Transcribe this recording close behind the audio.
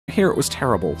here it was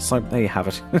terrible. So there you have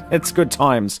it. It's good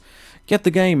times. Get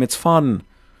the game, it's fun.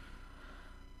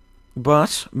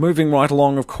 But, moving right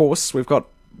along, of course, we've got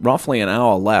roughly an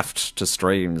hour left to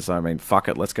streams. I mean, fuck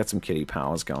it, let's get some Kitty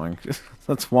Powers going.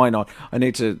 That's why not. I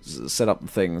need to set up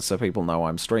things so people know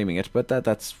I'm streaming it, but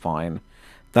that's fine.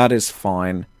 That is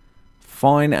fine.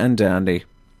 Fine and dandy.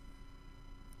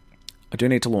 I do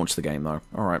need to launch the game, though.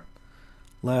 Alright.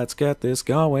 Let's get this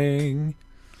going.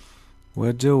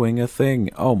 We're doing a thing.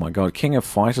 Oh my god, King of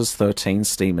Fighters 13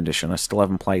 Steam Edition. I still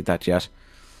haven't played that yet.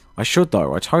 I should,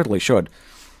 though. I totally should.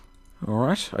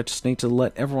 Alright, I just need to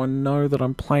let everyone know that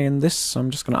I'm playing this, so I'm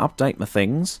just going to update my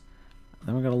things.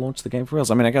 Then we're going to launch the game for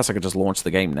reals. I mean, I guess I could just launch the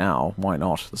game now. Why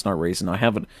not? There's no reason. I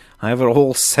have it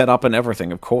all set up and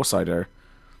everything. Of course I do.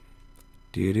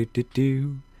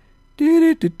 Do-do-do-do.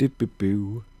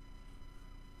 Do-do-do-do-boo-boo.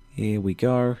 Here we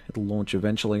go. It'll launch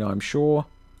eventually, I'm sure.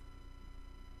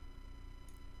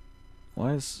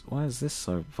 Why is this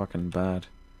so fucking bad?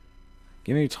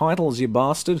 Give me titles, you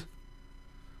bastard.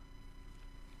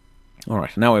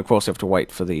 Alright, now we of course have to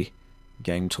wait for the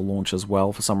game to launch as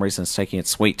well. For some reason it's taking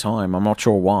its sweet time. I'm not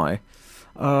sure why.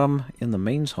 In the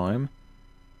meantime,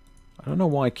 I don't know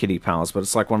why Kitty Powers, but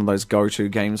it's like one of those go-to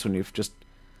games when you've just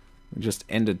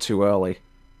ended too early.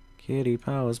 Kitty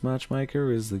Powers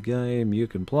Matchmaker is the game you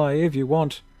can play if you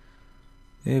want.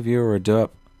 If you're a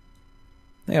derp.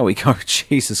 There we go.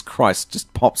 Jesus Christ.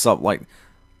 Just pops up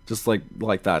just like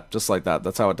that. Just like that.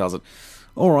 That's how it does it.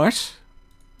 Alright.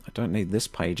 I don't need this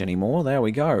page anymore. There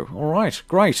we go. Alright,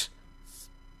 great.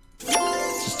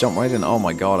 Let's just jump right in. Oh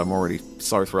my god, I'm already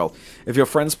so thrilled. If your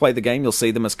friends play the game, you'll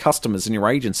see them as customers in your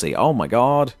agency. Oh my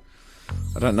god.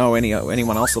 I don't know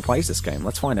anyone else that plays this game.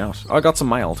 Let's find out. I got some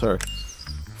mail too.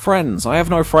 Friends. I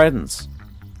have no friends.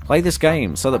 Play this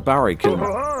game so that Barry can...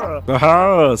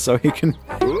 so he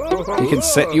can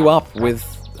set you up with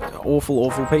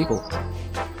awful people.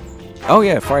 Oh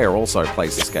yeah, Freya also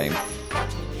plays this game.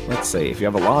 Let's see, if you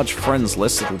have a large friends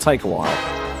list, it'll take a while.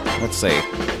 Let's see.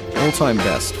 All-time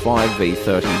best,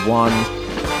 5v31.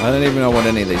 I don't even know what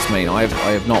any of these mean. I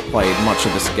have not played much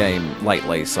of this game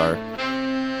lately, so...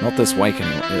 Not this week,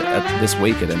 this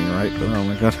week at any rate, but oh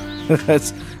my god.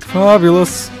 That's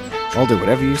fabulous. I'll do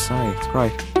whatever you say, it's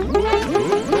great.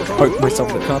 Poke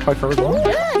myself, can I poke her as well?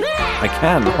 I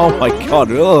can, oh my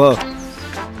god, ugh.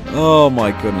 Oh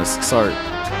my goodness, so...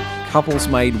 Couples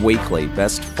made weekly,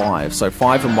 best 5. So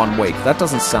 5 in 1 week. That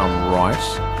doesn't sound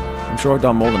right. I'm sure I've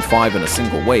done more than 5 in a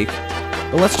single week.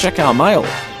 But let's check our mail.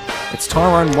 It's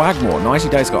Tyrone Wagmore, 90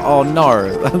 days ago. Oh no,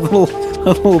 a little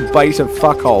beta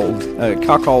cuckold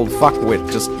fuckwit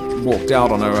just walked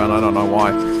out on her and I don't know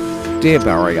why. Dear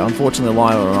Barry, unfortunately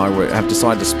Lila and I have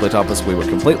decided to split up as we were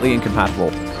completely incompatible.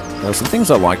 There were some things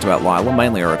I liked about Lila,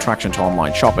 mainly her attraction to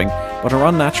online shopping, but her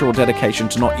unnatural dedication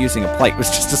to not using a plate was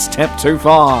just a step too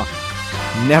far.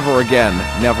 Never again,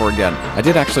 never again. I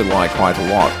did actually lie quite a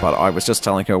lot, but I was just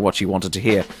telling her what she wanted to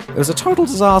hear. It was a total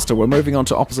disaster. We're moving on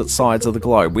to opposite sides of the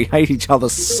globe. We hate each other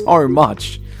so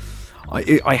much.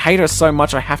 I hate her so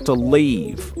much I have to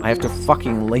leave. I have to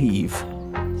fucking leave.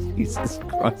 Jesus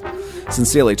Christ.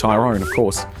 Sincerely, Tyrone, of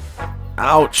course.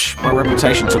 Ouch, my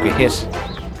reputation took a hit.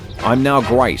 I'm now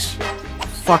great.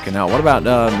 Fucking hell, what about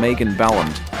Megan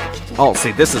Balland? Oh,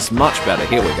 see, this is much better.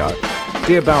 Here we go.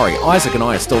 Dear Barry, Isaac and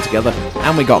I are still together,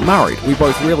 and we got married. We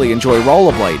both really enjoy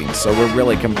rollerblading, so we're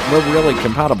really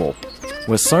compatible.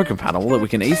 We're so compatible that we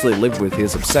can easily live with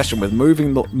his obsession with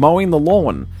mowing the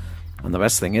lawn. And the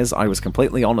best thing is, I was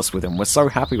completely honest with him. We're so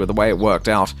happy with the way it worked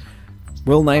out.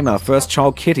 We'll name our first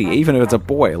child Kitty, even if it's a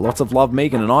boy. Lots of love,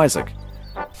 Megan and Isaac.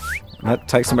 That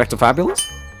takes him back to fabulous?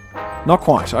 Not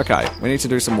quite. Okay, we need to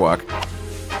do some work.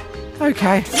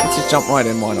 Okay, let's just jump right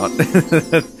in, why not?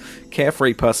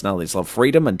 Carefree personalities love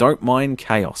freedom and don't mind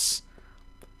chaos.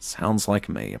 Sounds like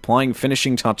me. Applying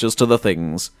finishing touches to the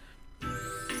things.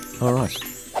 Alright.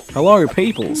 Hello,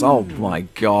 peoples. Oh my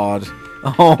god.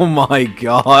 Oh my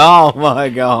god. Oh my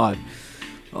god.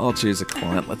 I'll choose a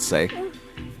client. Let's see.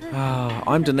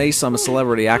 I'm Denise. I'm a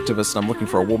celebrity activist and I'm looking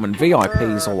for a woman.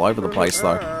 VIPs all over the place,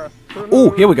 though. Oh,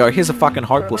 here we go. Here's a fucking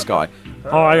hopeless guy.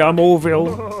 Hi, I'm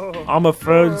Orville. I'm a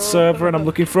third server and I'm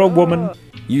looking for a woman.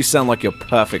 You sound like you're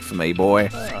perfect for me, boy.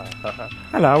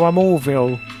 Hello, I'm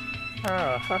Orville.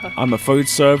 I'm a food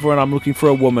server and I'm looking for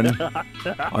a woman.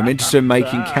 I'm interested in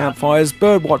making campfires,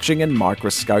 bird watching and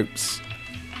microscopes.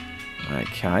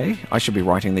 Okay, I should be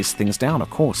writing these things down, of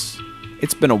course.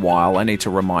 It's been a while, I need to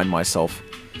remind myself.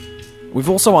 We've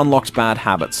also unlocked bad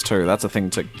habits too, that's a thing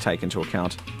to take into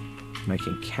account.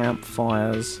 Making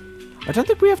campfires. I don't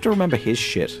think we have to remember his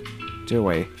shit, do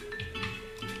we?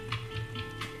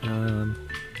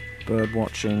 Bird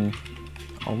watching.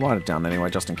 I'll write it down anyway,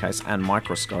 just in case. And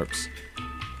microscopes.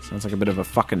 Sounds like a bit of a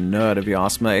fucking nerd, if you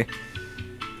ask me.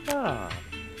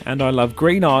 And I love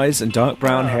green eyes and dark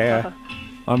brown hair.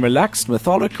 I'm relaxed,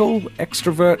 methodical,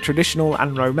 extrovert, traditional,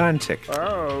 and romantic.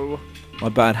 My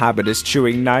bad habit is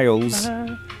chewing nails.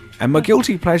 And my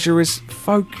guilty pleasure is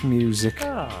folk music.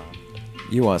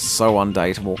 You are so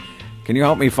undateable. Can you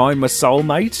help me find my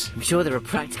soulmate? I'm sure they're a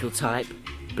practical type.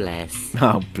 Bless.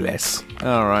 Oh, bless.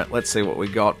 Alright, let's see what we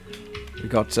got. We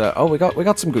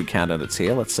got some good candidates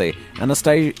here. Let's see.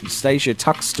 Anastasia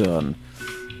Tuckstern.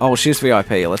 Oh, she's VIP.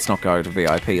 Let's not go to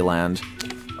VIP land.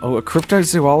 Oh, a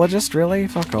cryptozoologist? Really?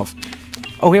 Fuck off.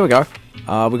 Oh, here we go.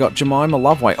 We got Jemima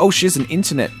Loveway. Oh, she's an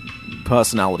internet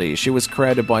personality. She was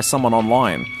created by someone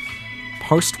online.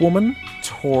 Postwoman,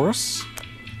 Taurus.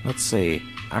 Let's see.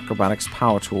 Acrobatics,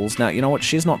 power tools. Now, you know what?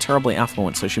 She's not terribly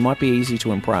affluent, so she might be easy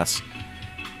to impress.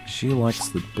 She likes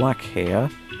the black hair.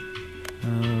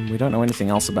 We don't know anything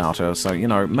else about her, so, you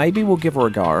know, maybe we'll give her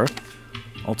a go.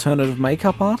 Alternative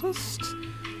makeup artist?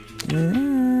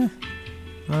 I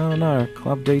don't know.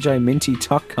 Club DJ Minty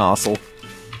Tuckcastle.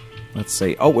 Let's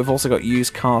see. Oh, we've also got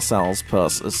used car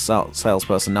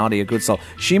salesperson Nadia Goodsell.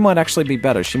 She might actually be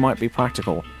better. She might be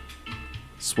practical.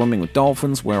 Swimming with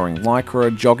dolphins, wearing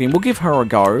lycra, jogging. We'll give her a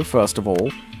go, first of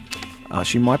all.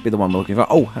 She might be the one we're looking for.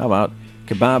 Oh, how about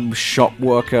kebab shop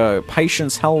worker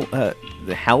Patience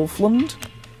Helfland?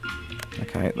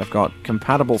 Okay, they've got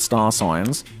compatible star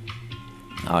signs.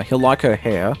 He'll like her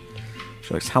hair.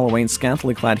 She likes Halloween,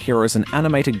 scantily clad heroes, and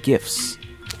animated GIFs.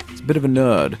 It's a bit of a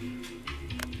nerd.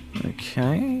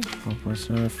 Okay,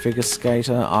 figure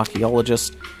skater,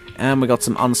 archaeologist, and we got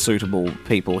some unsuitable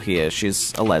people here.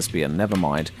 She's a lesbian, never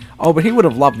mind. Oh, but he would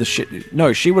have loved the shit.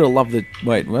 No, she would have loved the.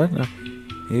 Wait, what? No.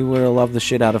 He would have loved the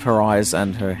shit out of her eyes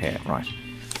and her hair, right.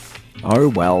 Oh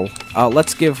well.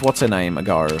 Let's give what's her name a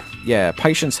go. Yeah,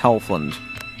 Patience Helfland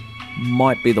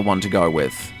might be the one to go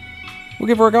with. We'll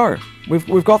give her a go.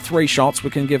 We've got 3 shots. We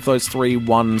can give those 3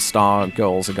 one-star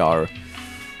girls a go.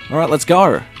 Alright, let's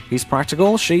go. He's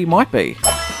practical. She might be.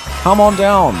 Come on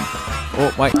down.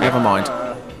 Oh, wait, never mind.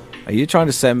 Are you trying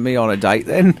to send me on a date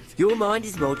then? Your mind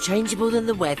is more changeable than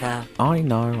the weather. I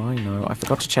know. I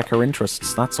forgot to check her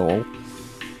interests, that's all.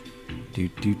 I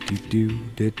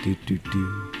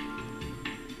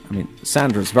mean,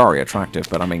 Sandra's very attractive,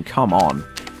 but I mean, come on.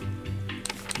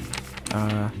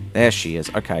 There she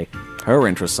is. Okay. Her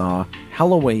interests are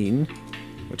Halloween,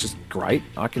 which is great.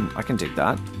 I can dig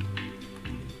that.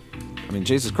 I mean,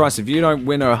 Jesus Christ, if you don't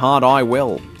win her heart, I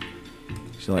will.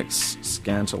 She likes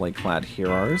scantily clad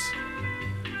heroes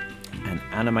and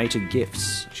animated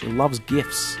GIFs. She loves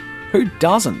GIFs. Who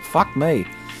doesn't? Fuck me.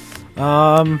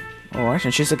 Alright,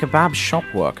 and she's a kebab shop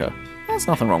worker. There's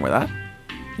nothing wrong with that.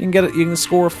 You can get it. You can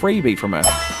score a freebie from her.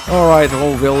 Alright,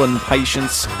 Orville and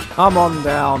Patience, come on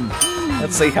down.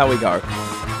 Let's see how we go.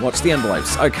 Watch the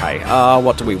envelopes. Okay,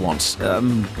 what do we want?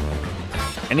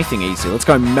 Anything easy. Let's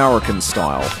go American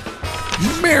style.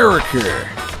 America!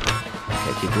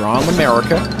 Okay, keep your eye on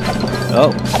America.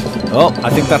 Oh, I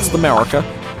think that's the America.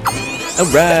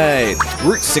 Alright!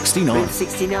 Route 69. Route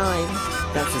 69.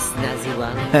 That's a snazzy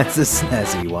one. That's a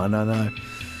snazzy one, I know.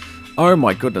 Oh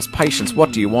my goodness, Patience,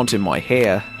 what do you want in my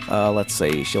hair? Let's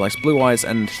see. She likes blue eyes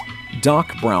and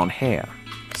dark brown hair.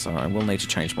 So I will need to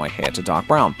change my hair to dark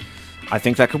brown. I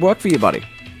think that could work for you, buddy.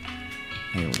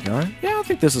 Here we go. Yeah, I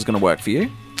think this is going to work for you.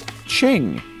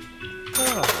 Ching.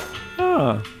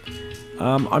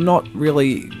 I'm not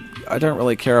really... I don't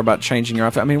really care about changing your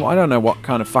outfit. I mean, I don't know what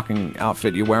kind of fucking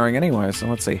outfit you're wearing anyway, so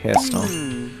let's see.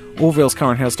 Hairstyle. Orville's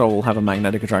current hairstyle will have a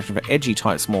magnetic attraction for edgy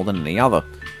types more than any other.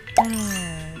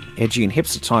 Edgy and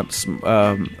hipster types,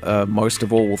 most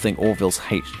of all, will think Orville's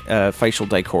facial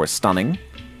decor is stunning.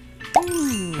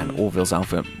 And Orville's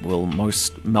outfit will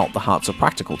most melt the hearts of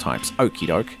practical types. Okie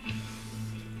doke.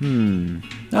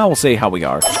 Now we'll see how we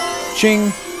go.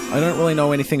 Ching! I don't really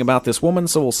know anything about this woman,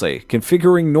 so we'll see.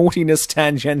 Configuring naughtiness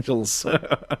tangentials.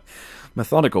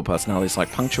 Methodical personalities like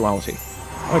punctuality.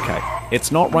 Okay,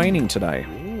 it's not raining today.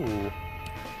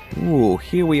 Ooh,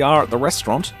 here we are at the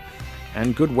restaurant.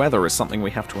 And good weather is something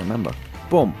we have to remember.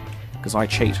 Boom. Because I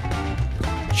cheat.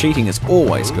 Cheating is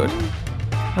always good.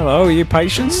 Hello, are you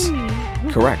Patience?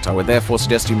 Correct, I would therefore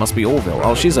suggest you must be Orville.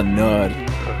 Oh, she's a nerd.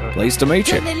 Pleased to meet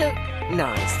you. Don't they look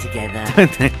nice together?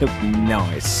 Don't they look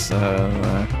nice?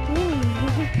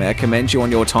 May I commend you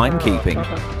on your timekeeping?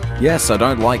 Yes, I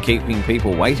don't like keeping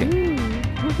people waiting.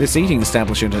 This eating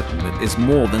establishment is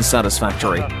more than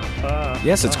satisfactory.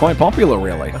 Yes, it's quite popular,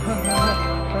 really.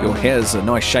 Your hair's a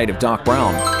nice shade of dark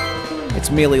brown.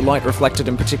 It's merely light reflected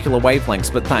in particular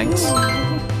wavelengths, but thanks.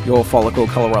 Your follicle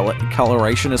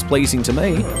coloration is pleasing to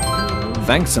me.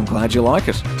 Thanks, I'm glad you like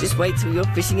it. Just wait till you're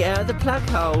fishing it out of the plug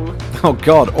hole. Oh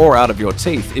god, or out of your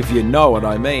teeth, if you know what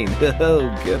I mean. Oh,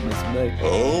 goodness me.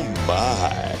 Oh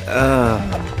my.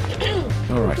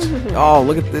 Alright. Oh,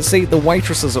 look at this. See, the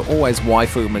waitresses are always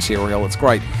waifu material. It's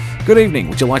great. Good evening.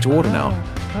 Would you like to order now?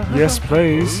 Yes,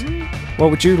 please.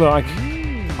 What would you like?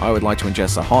 I would like to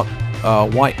ingest a hot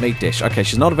white meat dish. Okay,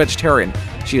 she's not a vegetarian.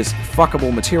 She is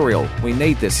fuckable material. We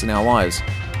need this in our lives.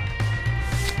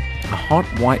 A hot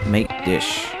white meat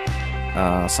dish.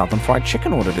 Southern fried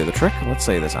chicken ought to do the trick. Let's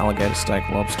see this. Alligator steak,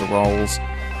 lobster rolls.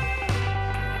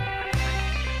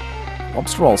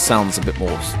 Lobster rolls sounds a bit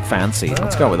more fancy.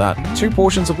 Let's go with that. 2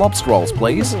 portions of lobster rolls,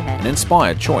 please. An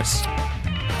inspired choice.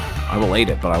 I will eat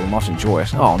it, but I will not enjoy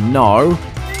it. Oh, no.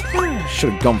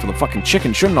 Should have gone for the fucking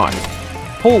chicken, shouldn't I?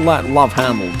 Pull that love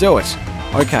handle. Do it.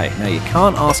 Okay, now you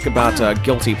can't ask about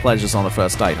guilty pleasures on a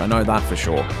first date. I know that for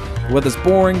sure. The weather's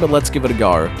boring, but let's give it a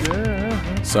go.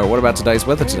 So, what about today's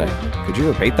weather today? Could you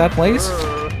repeat that, please?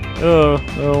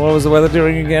 What was the weather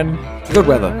doing again? Good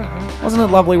weather. Wasn't it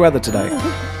lovely weather today?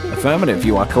 Affirmative,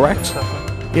 you are correct.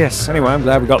 Yes, anyway, I'm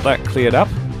glad we got that cleared up.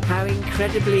 How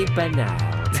incredibly banal.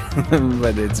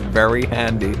 But it's very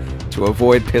handy to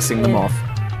avoid pissing them off.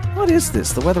 What is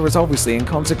this? The weather is obviously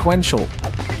inconsequential.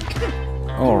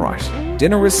 Alright,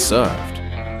 dinner is served.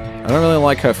 I don't really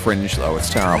like her fringe though, it's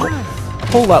terrible.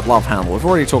 Pull that love handle, we've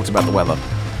already talked about the weather.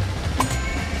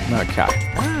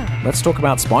 Okay, let's talk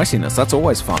about spiciness, that's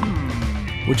always fun.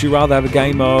 Would you rather have a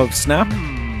game of Snap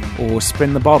or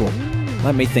Spin the Bottle?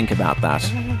 Let me think about that.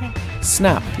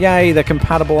 Snap, yay, they're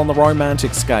compatible on the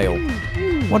romantic scale.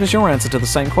 What is your answer to the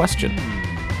same question?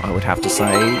 I would have to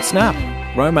say Snap.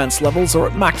 Romance levels are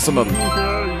at maximum.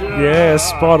 Yeah,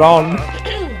 spot on.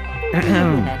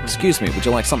 Excuse me, would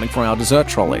you like something from our dessert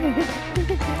trolley?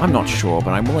 I'm not sure,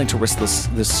 but I'm willing to risk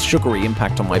this sugary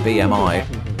impact on my BMI.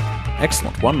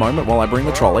 Excellent. One moment while I bring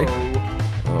the trolley.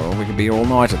 Oh, we could be all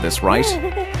night at this rate.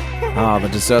 Ah, the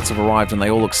desserts have arrived and they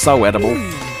all look so edible.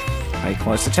 Pay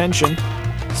close attention.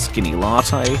 Skinny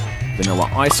latte, vanilla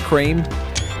ice cream,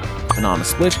 banana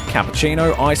split,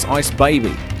 cappuccino, ice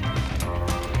baby.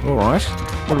 Alright,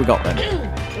 what do we got then?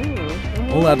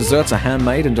 All our desserts are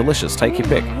handmade and delicious, take your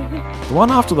pick. The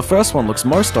one after the first one looks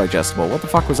most digestible. What the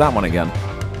fuck was that one again?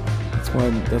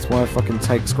 That's why I fucking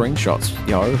take screenshots,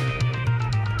 yo.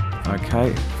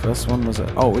 Okay, first one was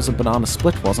a... Oh, it was a banana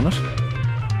split, wasn't it?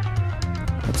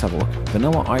 Let's have a look.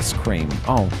 Vanilla ice cream.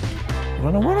 Oh, I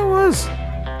don't know what it was.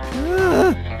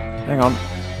 Hang on.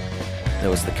 There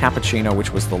was the cappuccino,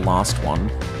 which was the last one.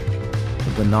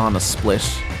 The banana split.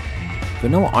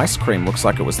 Vanilla ice cream looks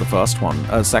like it was the first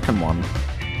one. Second one.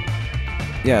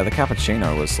 Yeah, the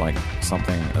cappuccino was like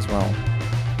something as well.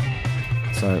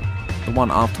 So, the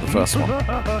one after the first one.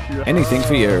 Anything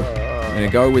for you. I'm gonna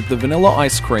go with the vanilla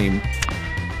ice cream.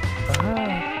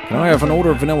 Can I have an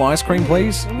order of vanilla ice cream,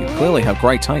 please? You clearly have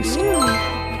great taste.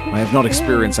 I have not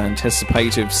experienced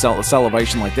anticipative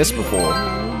salivation like this before.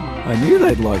 I knew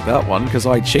they'd like that one, because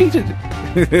I cheated.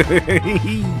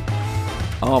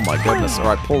 Oh my goodness.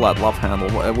 Alright, pull that love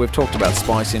handle. We've talked about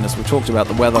spiciness, we've talked about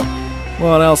the weather.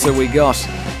 What else have we got?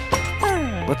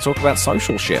 Let's talk about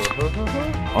social shit.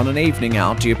 On an evening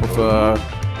out, do you prefer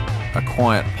a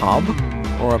quiet pub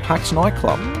or a packed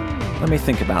nightclub? Let me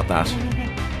think about that.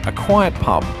 A quiet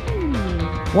pub.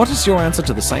 What is your answer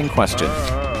to the same question?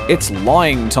 It's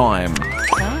lying time.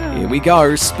 Here we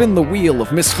go, spin the wheel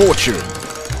of misfortune.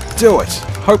 Do it.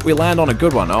 Hope we land on a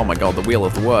good one. Oh my god, the wheel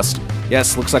of the worst.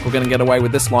 Yes, looks like we're going to get away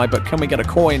with this lie, but can we get a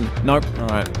coin? Nope.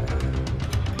 Alright.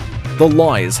 The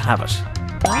lies have it.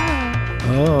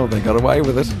 Oh, they got away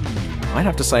with it. I'd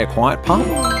have to say a quiet pub.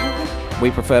 We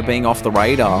prefer being off the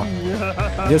radar.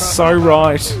 You're so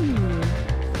right.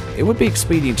 It would be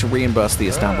expedient to reimburse the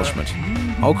establishment.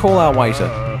 I'll call our waiter.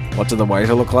 What did the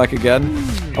waiter look like again?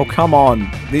 Oh, come on.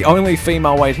 The only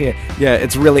female wait here. Yeah,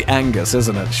 it's really Angus,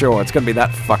 isn't it? Sure, it's going to be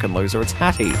that fucking loser. It's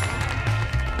Hattie.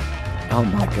 Oh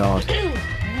my god.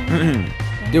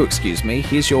 Do excuse me,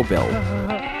 here's your bill.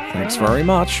 Thanks very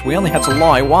much. We only had to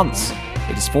lie once.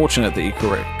 It is fortunate that you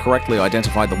correctly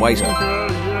identified the waiter.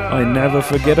 I never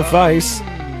forget a face.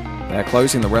 They're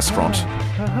closing the restaurant.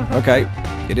 Okay,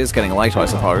 it is getting late, I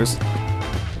suppose.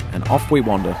 And off we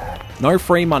wander. No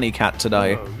free money cat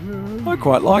today. I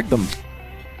quite like them.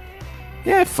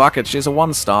 Yeah, fuck it, she's a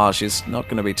 1 star. She's not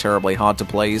going to be terribly hard to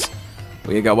please.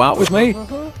 Will you go out with me?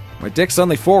 My dick's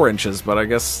only 4 inches, but I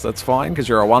guess that's fine, because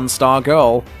you're a 1 star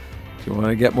girl. Do you want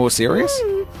to get more serious?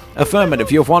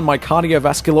 Affirmative, you have won my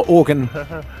cardiovascular organ.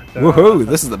 Woohoo,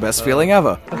 this is the best feeling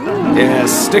ever.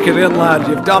 Yes, stick it in, lad,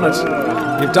 you've done it.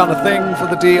 You've done a thing for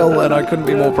the deal, and I couldn't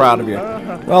be more proud of you.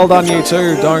 Well done, you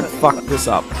two, don't fuck this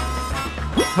up.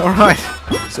 Alright,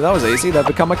 so that was easy. They've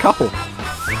become a couple.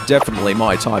 Definitely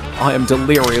my type. I am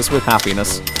delirious with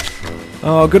happiness.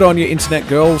 Oh, good on you, internet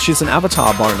girl. She's an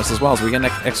avatar bonus as well, so we get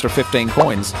an extra 15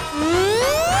 coins.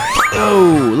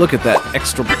 Oh, look at that.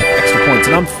 Extra points.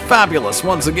 And I'm fabulous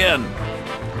once again.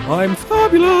 I'm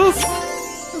fabulous.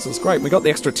 This is great. We got the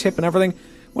extra tip and everything.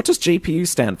 What does GPU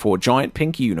stand for? Giant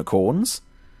pink unicorns?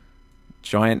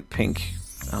 Giant pink...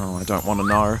 Oh, I don't want to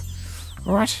know.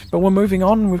 Alright, but we're moving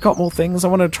on. We've got more things. I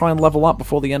want to try and level up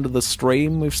before the end of the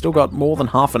stream. We've still got more than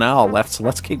half an hour left, so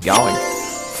let's keep going.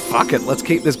 Fuck it, let's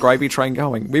keep this gravy train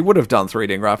going. We would have done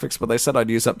 3D graphics, but they said I'd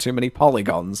use up too many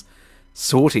polygons.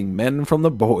 Sorting men from the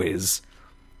boys.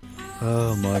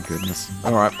 Oh my goodness.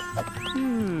 Alright.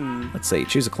 Let's see,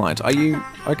 choose a client. Are you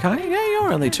okay? Yeah,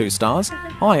 you're only 2 stars.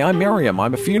 Hi, I'm Miriam.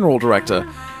 I'm a funeral director.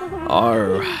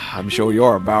 Oh, I'm sure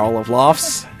you're a barrel of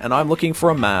laughs, and I'm looking for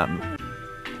a man.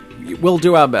 We'll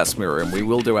do our best, Miriam. We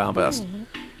will do our best.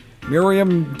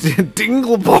 Miriam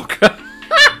Dinglebocker.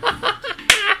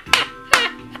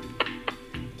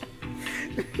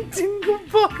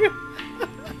 Dinglebocker.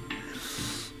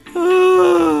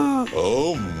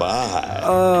 Oh my.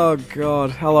 Oh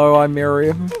god. Hello, I'm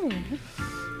Miriam.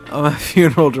 I'm a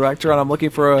funeral director and I'm looking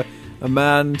for a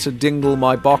man to dingle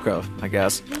my bocker, I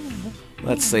guess.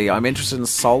 Let's see, I'm interested in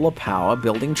solar power,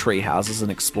 building tree houses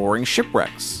and exploring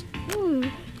shipwrecks.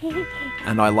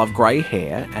 And I love grey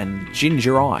hair and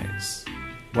ginger eyes.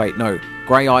 Wait, no,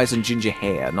 grey eyes and ginger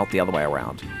hair, not the other way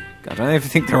around. I don't even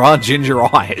think there are ginger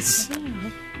eyes.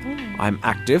 I'm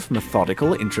active,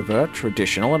 methodical, introvert,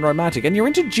 traditional, and romantic. And you're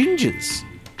into gingers.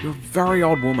 You're a very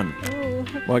odd woman.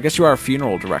 Well, I guess you are a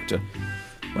funeral director.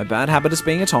 My bad habit is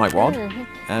being a tightwad.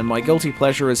 And my guilty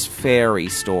pleasure is fairy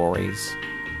stories.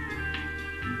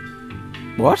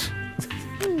 What?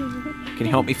 Can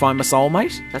you help me find my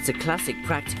soulmate? That's a classic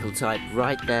practical type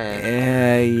right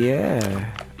there.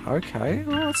 Yeah. Okay,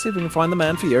 well, let's see if we can find the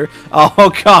man for you.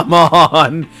 Oh, come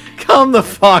on! Come the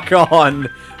fuck on!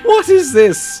 What is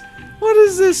this? What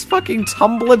is this? Fucking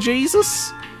Tumblr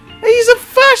Jesus? He's a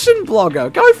fashion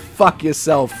blogger! Go fuck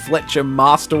yourself, Fletcher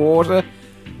Masterwater!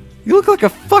 You look like a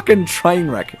fucking train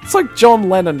wreck. It's like John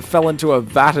Lennon fell into a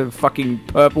vat of fucking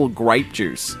purple grape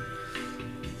juice.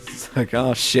 It's like,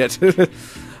 oh shit.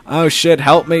 Oh shit,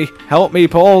 help me,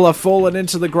 Paul, I've fallen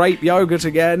into the grape yogurt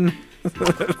again.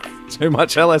 Too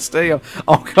much LSD.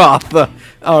 Oh, Arthur.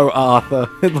 Oh, Arthur.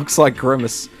 It looks like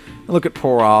Grimace. Look at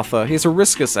poor Arthur. He's a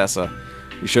risk assessor.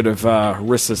 You should have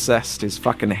risk assessed his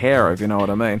fucking hair, if you know what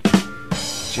I mean.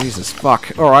 Jesus,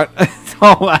 fuck. Alright.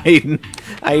 Oh,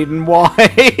 Aiden, why?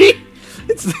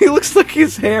 He looks like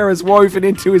his hair is woven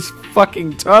into his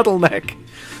fucking turtleneck.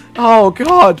 Oh,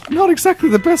 God. Not exactly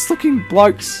the best looking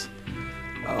blokes.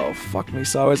 Oh, fuck me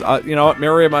so. You know what,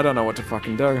 Miriam? I don't know what to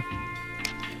fucking do.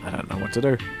 I don't know what to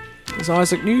do. There's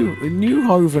Isaac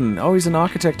Newhoven. Oh, he's an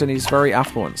architect and he's very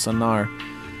affluent, so no.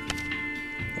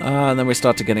 And then we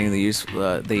start to getting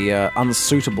the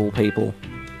unsuitable people.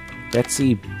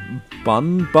 Betsy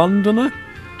Bundener?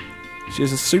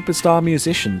 She's a superstar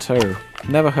musician too.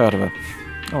 Never heard of her.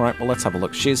 Alright, well let's have a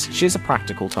look. She's a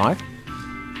practical type.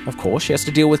 Of course, she has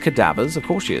to deal with cadavers. Of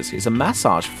course she is. He's a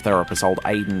massage therapist, old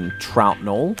Aiden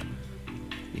Troutnall.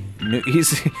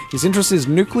 His interest is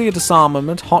nuclear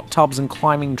disarmament, hot tubs, and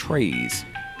climbing trees.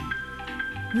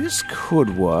 This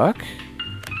could work.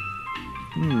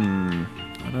 I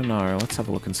don't know. Let's have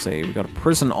a look and see. We've got a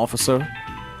prison officer,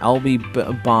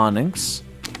 Albie Barnings.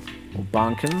 Or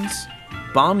Barnkins.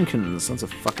 Barnkins, that's a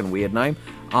fucking weird name.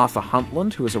 Arthur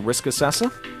Huntland, who is a risk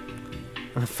assessor.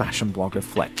 A fashion blogger,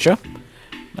 Fletcher.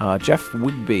 Jeff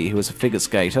Wigby, who is a figure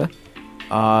skater.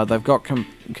 They've got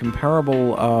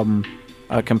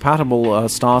compatible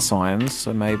star signs,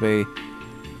 so maybe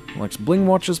like bling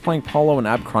watchers, playing polo, and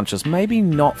ab crunchers. Maybe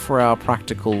not for our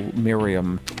practical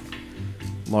Miriam.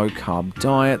 Low carb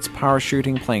diets,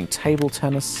 parachuting, playing table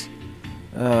tennis.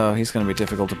 He's going to be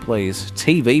difficult to please.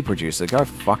 TV producer, go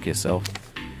fuck yourself.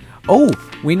 Oh,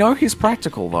 we know he's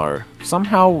practical though.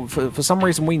 Somehow, for some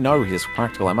reason, we know he's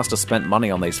practical. I must have spent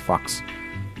money on these fucks.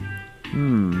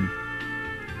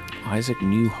 Isaac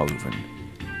Newhoven.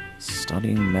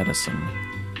 Studying medicine.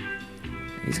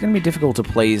 He's going to be difficult to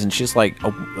please, and she's like...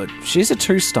 she's a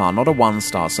 2-star, not a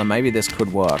 1-star, so maybe this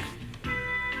could work.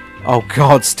 Oh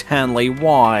god, Stanley,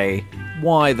 why?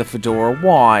 Why the fedora?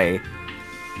 Why?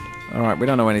 Alright, we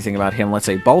don't know anything about him. Let's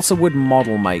see. Balsa wood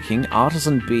model making,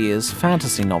 artisan beers,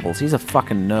 fantasy novels. He's a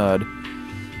fucking nerd.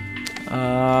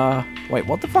 Wait,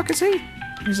 what the fuck is he?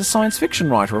 He's a science fiction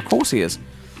writer, of course he is.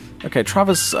 Okay,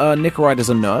 Travis Nickerite is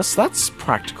a nurse. That's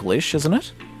practical-ish, isn't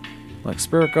it? Like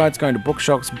spirit guides, going to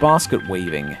bookshops, basket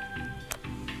weaving.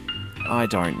 I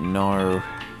don't know.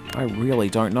 I really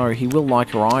don't know. He will like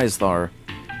her eyes, though.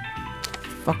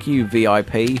 Fuck you,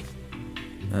 VIP.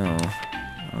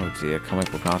 Oh dear,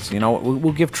 comic book artist. You know what?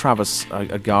 We'll give Travis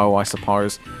a go, I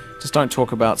suppose. Just don't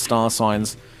talk about star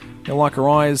signs. He'll like her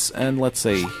eyes, and let's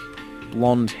see.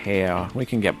 Blonde hair. We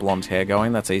can get blonde hair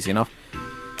going. That's easy enough.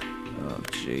 Oh,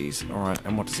 jeez. Alright,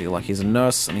 and what does he like? He's a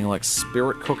nurse, and he likes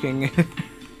spirit cooking.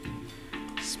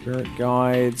 Spirit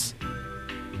guides.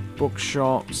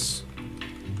 Bookshops.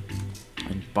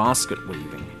 And basket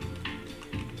weaving.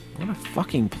 What a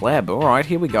fucking pleb. Alright,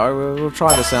 here we go. We'll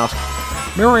try this out.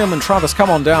 Miriam and Travis, come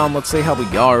on down. Let's see how we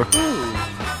go.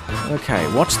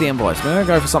 Okay, watch the envelopes. We're going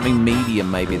to go for something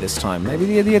medium maybe this time.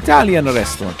 Maybe the Italian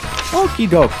restaurant. Okie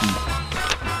dokie.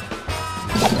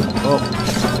 Oh,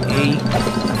 E.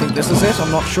 I think this is it.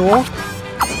 I'm not sure.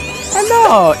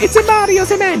 Hello, it's a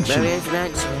Mario's Mansion. Mario's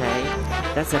Mansion, hey?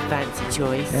 That's a fancy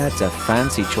choice. That's a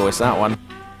fancy choice, that one.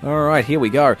 Alright, here we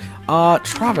go.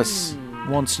 Travis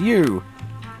wants you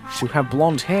to have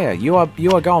blonde hair. You are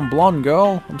going blonde,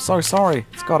 girl. I'm so sorry.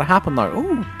 It's got to happen, though.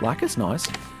 Ooh, black is nice.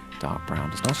 Dark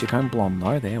brown is nice. You're going blonde,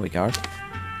 though. There we go.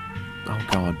 Oh,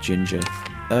 God, ginger.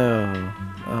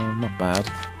 Oh, not bad.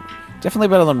 Definitely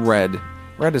better than red.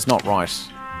 Red is not right.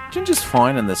 Ginger's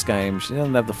fine in this game. She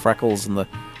doesn't have the freckles and the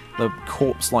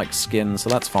corpse-like skin, so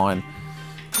that's fine.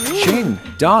 Chin,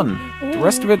 done. The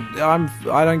rest of it,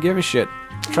 I don't give a shit.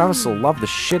 Travis will love the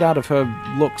shit out of her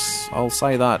looks. I'll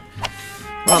say that.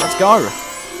 Right, let's go.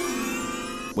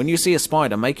 When you see a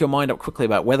spider, make your mind up quickly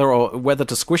about whether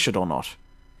to squish it or not.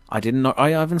 I didn't know. I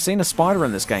haven't seen a spider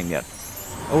in this game yet.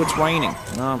 Oh, it's raining.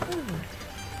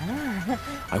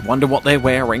 I wonder what they're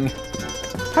wearing.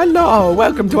 Hello,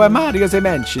 welcome to Mario's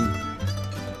Mansion.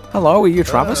 Hello, are you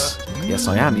Travis? Yes,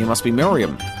 I am. You must be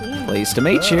Miriam. Pleased to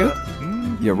meet you.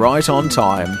 You're right on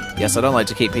time. Yes, I don't like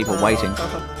to keep people waiting.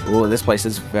 Oh, this place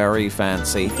is very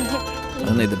fancy.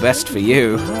 Only the best for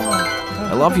you.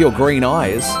 I love your green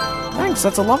eyes. Thanks,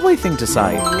 that's a lovely thing to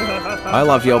say. I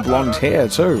love your blonde hair,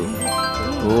 too.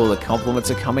 Oh, the compliments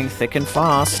are coming thick and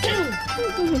fast.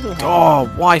 Oh,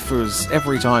 waifus,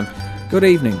 every time. Good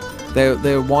evening. They're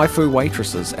waifu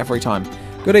waitresses, every time.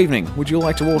 Good evening. Would you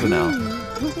like to order now?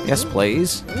 Yes,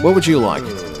 please. What would you like?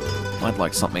 I'd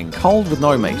like something cold with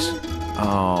no meat.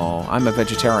 Oh, I'm a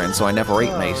vegetarian, so I never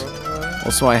eat meat.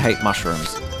 Also, I hate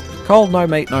mushrooms. Cold, no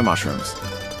meat, no mushrooms.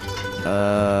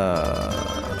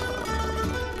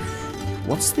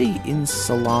 What's the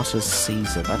Insalata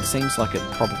Caesar? That seems like it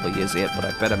probably is it, but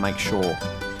I better make sure.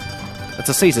 It's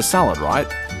a Caesar salad, right?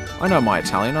 I know my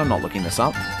Italian, I'm not looking this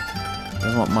up.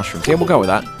 I want mushrooms. Yeah, we'll go with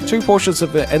that. 2 portions of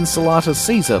Insalata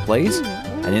Caesar, please.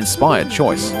 An inspired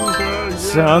choice.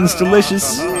 Sounds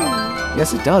delicious.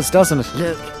 Yes, it does, doesn't it?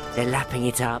 Look, they're lapping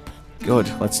it up. Good,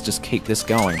 let's just keep this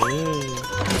going.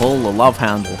 Pull the love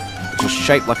handle, which is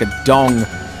shaped like a dong.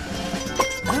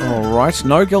 Alright,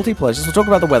 no guilty pleasures. We'll talk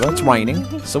about the weather. It's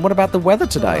raining. So what about the weather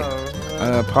today?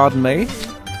 Pardon me?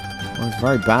 Well, it's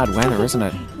very bad weather, isn't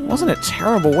it? Wasn't it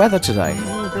terrible weather today?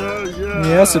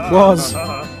 Yes, it was.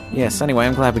 Yes, anyway,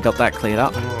 I'm glad we got that cleared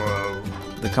up.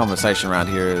 The conversation around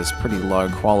here is pretty low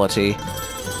quality.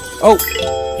 Oh!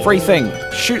 Free thing.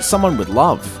 Shoot someone with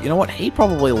love. You know what? He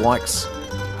probably likes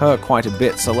her quite a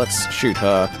bit, so let's shoot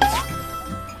her.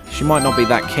 She might not be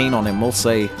that keen on him. We'll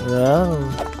see.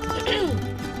 Oh.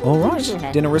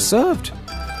 Alright, dinner is served.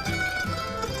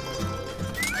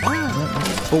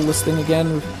 Pull this thing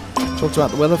again. We've talked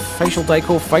about the weather, facial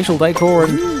decor,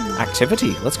 and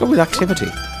activity. Let's go with activity.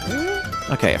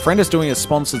 Okay, a friend is doing a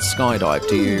sponsored skydive.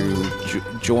 Do you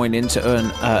join in to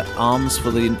earn alms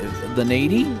for the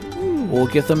needy? Or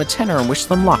give them a tenner and wish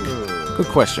them luck? Good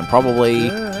question. Probably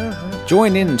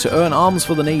join in to earn alms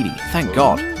for the needy. Thank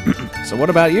God. So what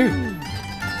about you?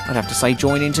 I'd have to say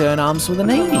join in to earn alms for the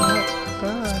needy.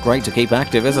 It's great to keep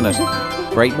active, isn't it?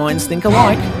 Great minds think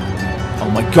alike. Oh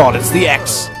my God, it's the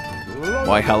X!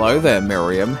 Why, hello there,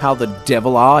 Miriam. How the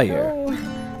devil are you?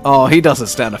 Oh, he doesn't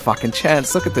stand a fucking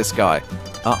chance. Look at this guy.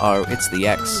 Uh-oh, it's the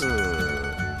X.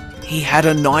 He had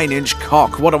a 9-inch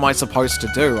cock. What am I supposed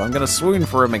to do? I'm gonna swoon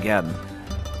for him again.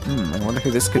 I wonder who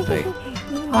this could be.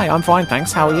 Hi, I'm fine,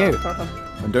 thanks. How are you?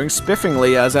 I'm doing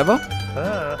spiffingly as ever.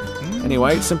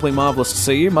 Anyway, it's simply marvellous to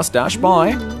see you. Mustache, bye.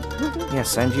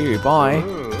 Yes, and you, bye.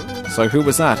 So who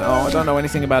was that? Oh, I don't know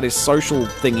anything about his social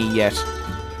thingy yet.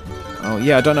 Oh,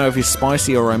 yeah, I don't know if he's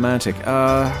spicy or romantic.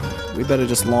 We better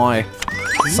just lie.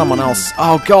 Someone else.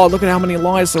 Oh, God, look at how many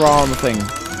lies there are on the thing.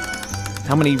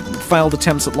 How many failed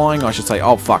attempts at lying, I should say.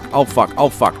 Oh, fuck. Oh, fuck. Oh,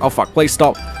 fuck. Oh, fuck. Please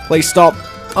stop. Please stop.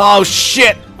 Oh,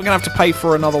 shit. We're gonna have to pay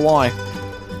for another lie.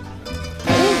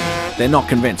 They're not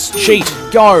convinced. Cheat.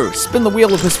 Go. Spin the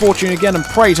wheel of misfortune again and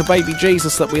pray to baby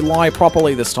Jesus that we lie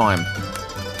properly this time.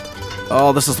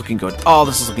 Oh, this is looking good. Oh,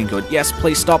 this is looking good. Yes,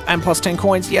 please stop. And plus 10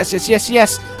 coins. Yes, yes, yes,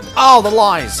 yes. Oh, the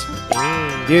lies.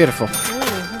 Beautiful.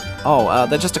 Oh,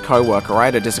 they're just a co-worker. I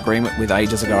had a disagreement with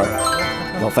ages ago.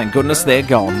 Well, thank goodness they're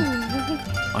gone.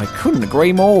 I couldn't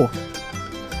agree more.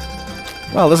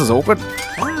 Well, this is awkward.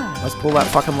 Let's pull that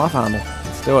fucking love handle.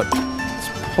 Let's do it.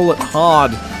 Let's pull it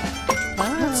hard.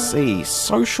 Let's see.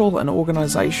 Social and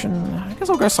organisation. I guess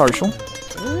I'll go social.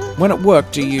 When at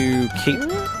work, do you keep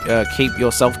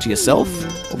yourself to yourself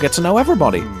or get to know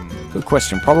everybody? Good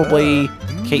question. Probably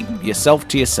keep yourself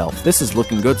to yourself. This is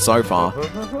looking good so far.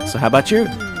 So how about you?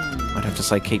 I'd have to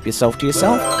say keep yourself to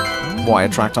yourself. Why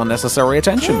attract unnecessary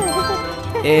attention?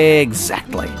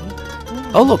 Exactly.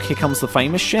 Oh look, here comes the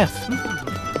famous chef.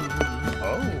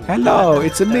 Hello,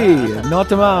 it's me, not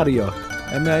Mario.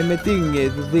 I'm a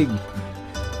thing.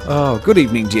 Oh, good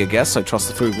evening, dear guests. I trust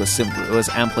the food was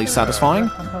amply satisfying.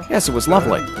 Yes, it was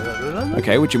lovely.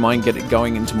 Okay, would you mind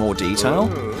going into more detail?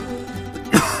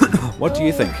 What do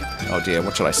you think? Oh dear,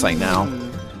 what should I say now?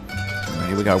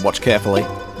 Here we go, watch carefully.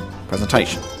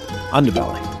 Presentation.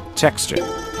 Underbelly. Texture.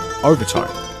 Overtone.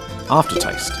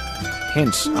 Aftertaste.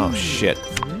 Hint. Oh shit.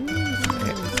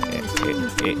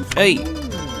 Hey!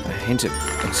 A hint of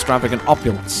extravagant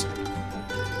opulence.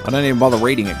 I don't even bother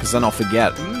reading it because then I'll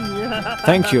forget.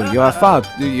 Thank you. You are far.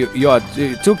 You are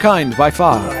too kind by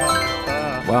far.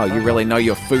 Wow, you really know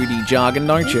your foodie jargon,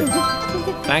 don't you?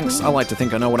 Thanks. I like to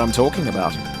think I know what I'm talking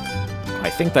about. I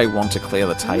think they want to clear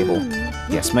the table.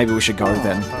 Yes, maybe we should go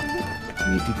then.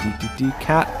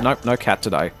 Cat? Nope, no cat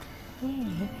today.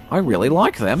 I really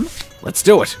like them. Let's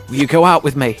do it. Will you go out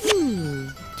with me?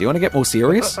 Do you want to get more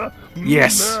serious?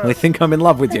 Yes, I think I'm in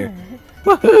love with you.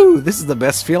 Woohoo! This is the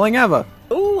best feeling ever.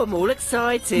 Oh, I'm all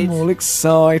excited. I'm all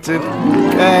excited.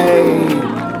 Hey!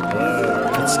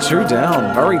 It's 2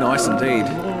 down. Very nice indeed.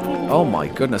 Oh my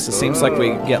goodness, it seems like we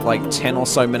get like 10 or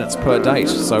so minutes per date,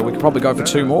 so we could probably go for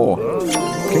 2 more.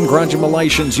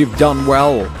 Congratulations, you've done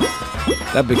well.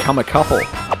 They've become a couple.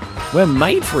 We're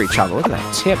made for each other. Look at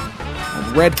that tip.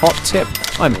 A red hot tip.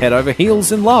 I'm head over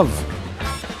heels in love.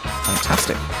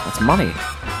 Fantastic. That's money.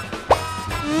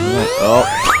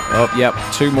 Oh, yep.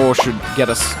 2 more should get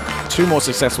us. 2 more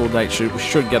successful dates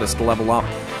should get us to level up,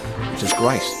 which is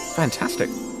great. Fantastic.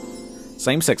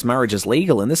 Same-sex marriage is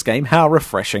legal in this game. How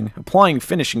refreshing. Applying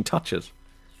finishing touches.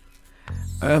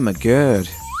 Oh my god.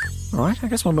 Alright, I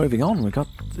guess we're moving on. We've got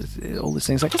all these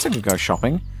things. I guess I could go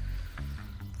shopping.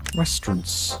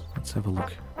 Restaurants. Let's have a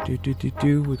look.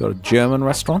 We've got a German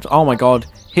restaurant. Oh my god.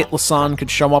 Hitler-san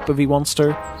could show up if he wants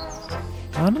to.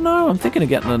 I don't know. I'm thinking of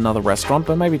getting another restaurant,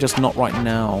 but maybe just not right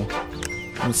now.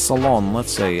 And salon.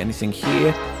 Let's see. Anything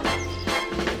here?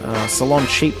 Salon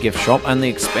cheap gift shop and the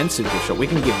expensive gift shop. We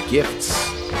can give gifts.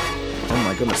 Oh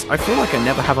my goodness. I feel like I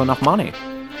never have enough money.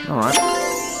 Alright.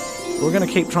 We're going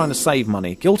to keep trying to save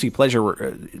money. Guilty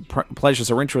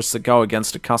pleasures are interests that go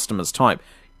against a customer's type.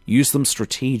 Use them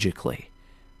strategically.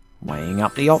 Weighing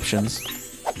up the options.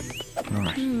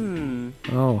 Alright.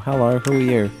 Oh, hello. Who are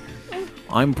you?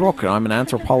 I'm Brooke. I'm an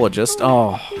anthropologist.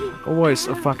 Oh, always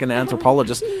a fucking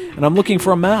anthropologist. And I'm looking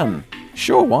for a man.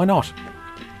 Sure, why not?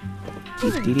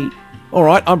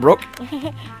 Alright, I'm Brooke.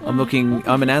 I'm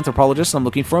an anthropologist. I'm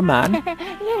looking for a man.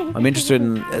 I'm interested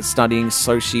in studying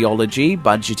sociology,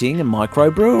 budgeting, and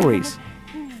microbreweries.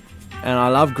 And I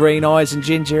love green eyes and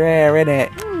ginger hair,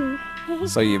 innit?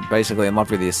 So you're basically in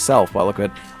love with yourself by looking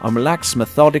at it. I'm relaxed,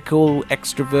 methodical,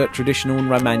 extrovert, traditional, and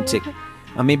romantic.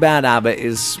 And my bad habit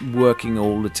is working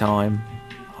all the time.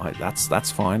 That's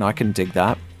fine. I can dig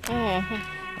that.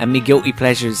 And my guilty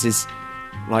pleasures is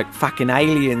like fucking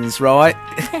aliens, right?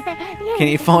 Can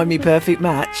you find me perfect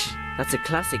match? That's a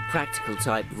classic practical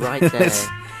type right there.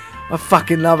 I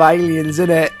fucking love aliens,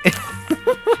 innit?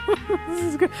 This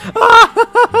is good.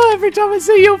 Every time I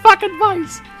see your fucking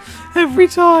face. Every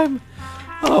time.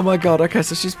 Oh my god, okay,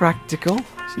 so she's practical.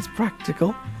 She's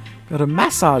practical. Got a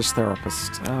massage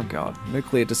therapist. Oh god.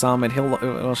 Nuclear disarmament.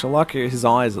 She'll like his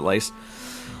eyes at least.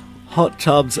 Hot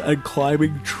tubs and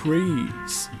climbing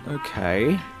trees.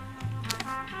 Okay.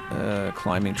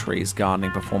 Climbing trees,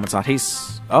 gardening, performance art.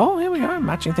 Oh, here we go.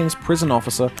 Matching things. Prison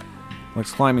officer.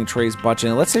 Likes climbing trees,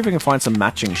 budgeting. Let's see if we can find some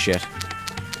matching shit.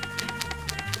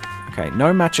 Okay,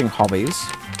 no matching hobbies.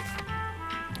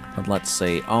 But let's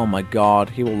see. Oh my god,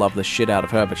 he will love the shit out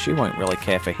of her, but she won't really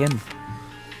care for him.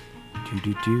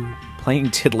 Playing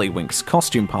tiddlywinks,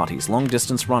 costume parties, long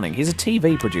distance running. He's a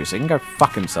TV producer. He can go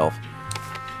fuck himself.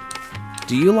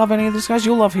 Do you love any of these guys?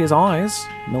 You'll love his eyes.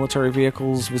 Military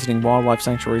vehicles, visiting wildlife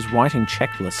sanctuaries, writing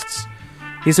checklists.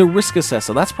 He's a risk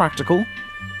assessor. That's practical.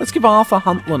 Let's give Arthur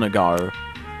Huntlin a go.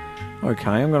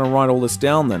 Okay, I'm going to write all this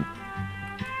down then.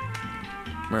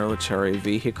 military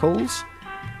vehicles,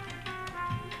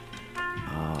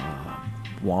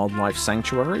 wildlife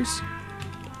sanctuaries,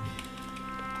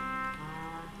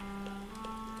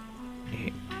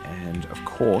 and of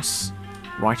course,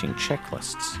 writing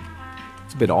checklists.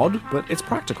 It's a bit odd, but it's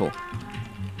practical.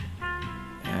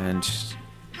 And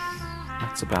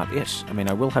that's about it. I mean,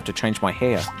 I will have to change my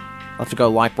hair. I'll have to go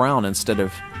light brown instead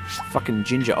of fucking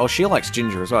ginger. Oh, she likes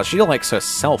ginger as well. She likes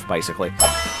herself, basically.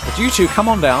 But you two, come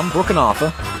on down, Brooke and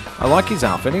Arthur. I like his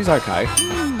outfit. He's okay.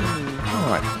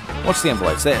 Alright. What's the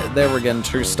envelopes? There again,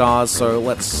 2 stars, so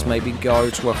let's maybe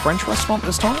go to a French restaurant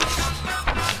this time.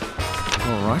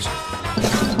 Alright.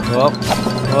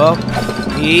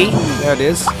 There it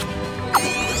is.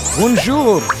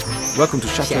 Bonjour! Welcome to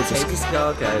Chateau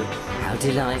d'Escargot. How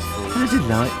delightful. How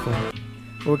delightful.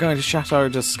 We're going to Chateau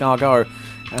d'Escargot.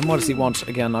 And what does he want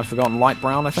again? I've forgotten. Light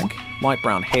brown, I think? Light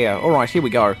brown hair. Alright, here we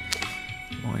go.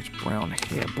 Light brown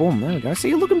hair. Boom, there we go. See,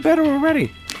 you're looking better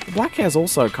already. The black hair's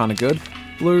also kind of good.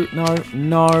 Blue, no.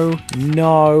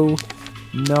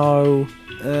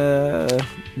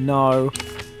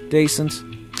 Decent.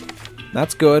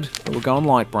 That's good, but we're going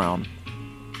light brown.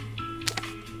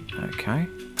 Okay.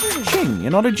 Ching,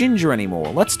 you're not a ginger anymore.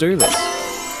 Let's do this.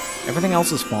 Everything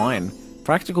else is fine.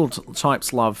 Practical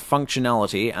types love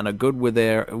functionality and are good with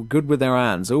their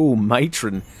hands. Ooh,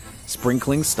 matron,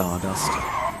 sprinkling stardust.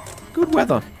 Good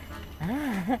weather.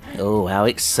 Oh, how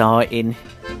exciting.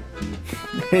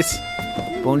 It's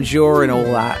bonjour and all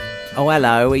that. Oh,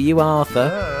 hello, are you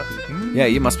Arthur? Yeah,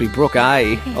 you must be Brooke,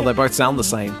 eh? Oh, they both sound the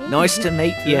same. Nice to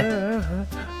meet you.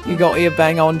 You got here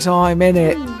bang on time,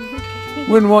 innit?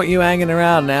 Wouldn't want you hanging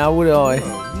around now, would I?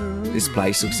 This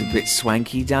place looks a bit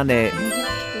swanky, doesn't it?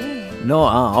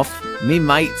 Not half. Me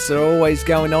mates are always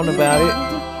going on about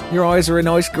it. Your eyes are a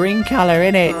nice green colour,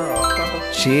 innit?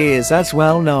 Cheers, that's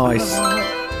well nice.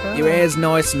 Your hair's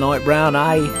nice and light brown,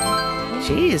 eh?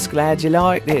 Cheers, glad you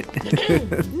liked it.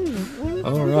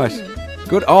 Alright.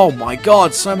 Good. Oh my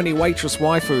god, so many waitress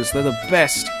waifus. They're the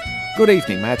best. Good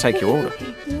evening, may I take your order?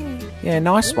 Yeah,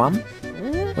 nice one.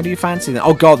 What do you fancy then?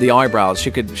 Oh god, the eyebrows. She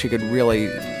could really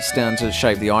stand to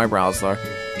shave the eyebrows though.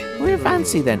 What do you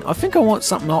fancy then? I think I want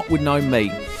something hot with no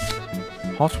meat.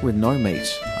 Hot with no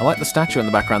meat. I like the statue in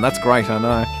the background. That's great, I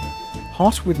know.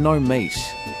 Hot with no meat.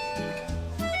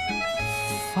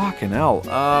 Fucking hell.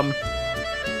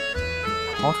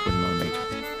 Hot with no meat.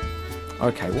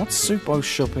 Okay, what's soup au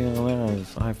champignon?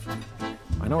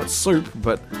 I know it's soup,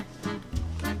 but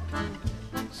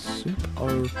soup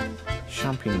au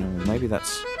champignon. Maybe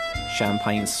that's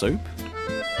champagne soup?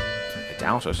 I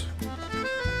doubt it.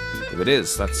 If it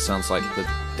is, that sounds like the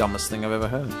dumbest thing I've ever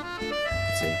heard.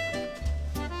 Let's see.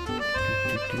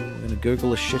 I'm gonna Google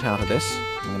the shit out of this.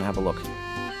 I'm gonna have a look.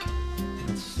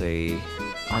 Let's see.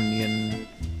 Onion.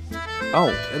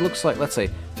 Oh, it looks like, let's see.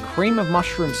 Cream of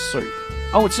mushroom soup.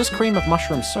 Oh, it's just cream of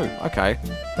mushroom soup. Okay.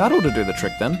 That ought to do the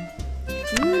trick then.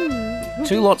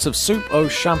 2 lots of soup au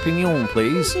champignon,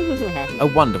 please. A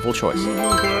wonderful choice.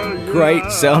 Great,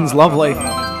 sounds lovely.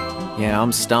 Yeah,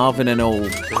 I'm starving and all.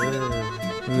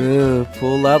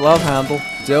 Pull that love handle.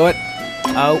 Do it.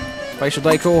 Oh, facial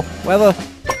decor. Weather.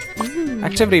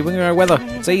 Activity, we're going to weather.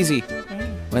 It's easy.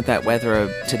 Went that weather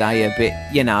today a bit,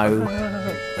 you know.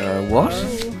 What?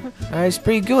 It's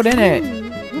pretty good, isn't it?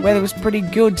 The weather was pretty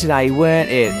good today, weren't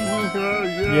it?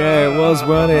 Yeah, it was,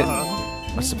 weren't it?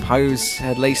 I suppose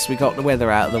at least we got the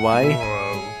weather out of the way.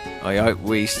 I hope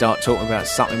we start talking about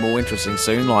something more interesting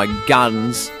soon, like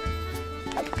guns.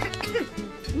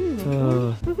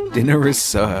 Dinner is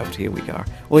served. Here we go.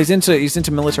 Well, he's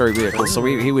into military vehicles, so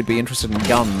he would be interested in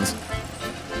guns.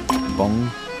 Bong,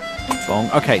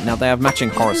 bong. Okay, now they have matching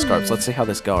horoscopes. Let's see how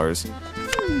this goes.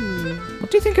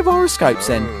 What do you think of horoscopes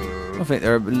then? I think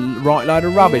they're a right load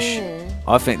of rubbish.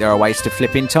 I think they're a waste of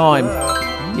flipping time.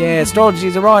 Yeah,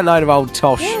 astrology's a right load of old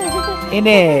tosh.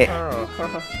 Innit?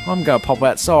 I'm gonna pop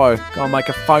outside. Gotta make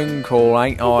a phone call,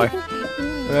 ain't I?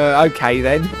 Okay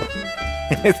then.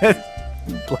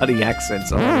 Bloody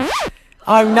accents. Oh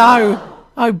no!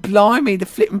 Oh blimey, the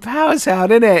flipping power's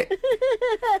out, innit?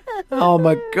 Oh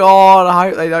my god, I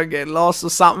hope they don't get lost or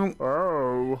something.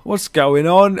 What's going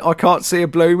on? I can't see a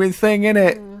blooming thing,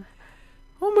 innit?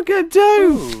 What am I gonna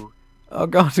do? Oh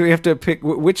god, do we have to pick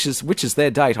which is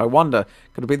their date? I wonder.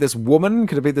 Could it be this woman?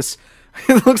 Could it be this?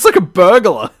 It looks like a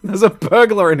burglar. There's a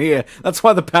burglar in here. That's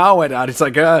why the power went out. It's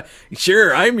like,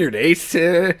 sure, I'm your date,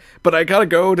 but I gotta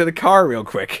go to the car real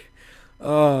quick.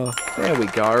 Oh, there we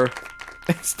go.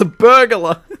 It's the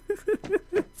burglar.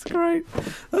 That's great.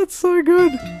 That's so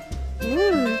good.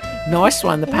 Nice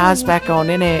one. The power's back on,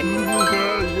 innit?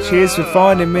 Cheers for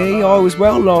finding me. I was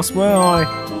well lost, weren't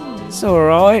I? It's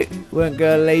alright. weren't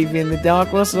going to leave you in the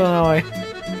dark, wasn't I?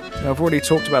 Now, I've already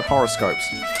talked about horoscopes.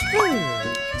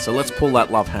 So let's pull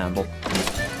that love handle.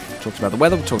 Talked about the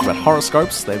weather, we talked about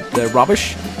horoscopes, they're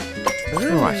rubbish.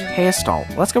 Alright, hairstyle.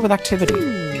 Let's go with activity.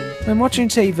 When watching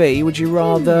TV, would you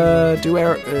rather do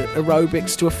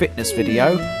aerobics to a fitness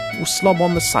video or slob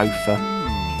on the sofa?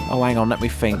 Oh, hang on, let me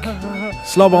think.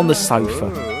 Slob on the sofa.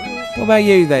 What about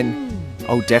you then?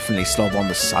 Oh, definitely slob on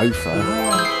the sofa.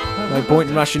 No point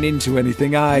in rushing into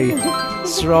anything, eh?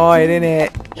 That's right,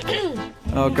 innit?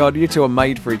 Oh god, you two are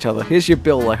made for each other. Here's your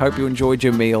bill, I hope you enjoyed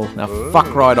your meal. Now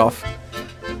fuck right off.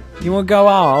 You want to go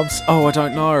halves? Oh, I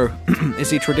don't know. Is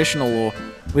he traditional or...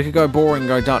 We could go boring,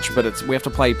 go Dutch, but we have to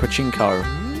play pachinko.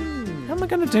 How am I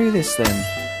going to do this then?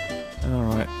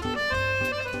 Alright.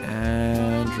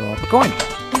 And drop a coin.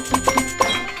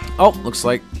 Oh, looks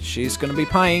like she's going to be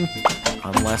paying.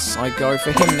 Unless I go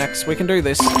for him next. We can do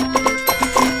this.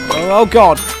 Oh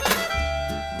god!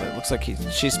 It looks like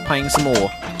she's paying some more.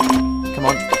 Come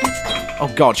on.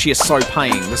 Oh god, she is so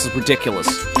paying. This is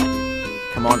ridiculous.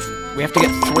 Come on. We have to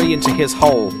get 3 into his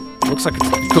hole. Looks like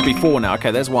it could be 4 now. Okay,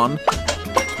 there's 1.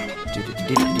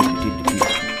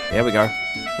 There we go.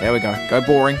 There we go. Go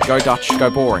boring. Go Dutch. Go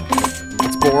boring.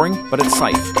 It's boring, but it's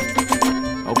safe.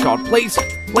 Oh god, please!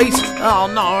 Please!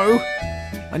 Oh no!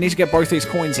 I need to get both these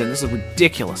coins in. This is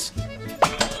ridiculous.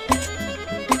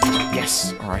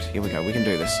 Yes. Alright, here we go. We can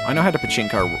do this. I know how to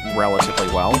pachinko relatively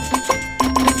well.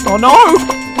 Oh no!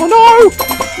 Oh no!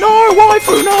 No,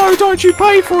 waifu, no! Don't you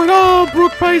pay for it! Oh,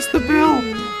 Brooke pays the bill!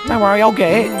 Don't worry, I'll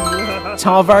get it.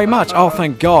 Oh, very much. Oh,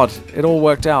 thank God. It all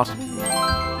worked out.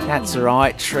 That's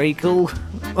alright, Treacle.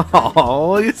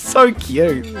 Oh, you're so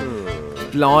cute.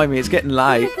 Blimey, it's getting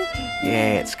late.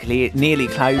 Yeah, it's nearly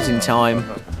closing time.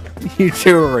 You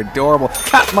two are adorable.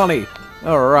 Cat money!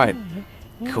 Alright.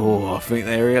 Cool, I think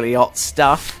they're really hot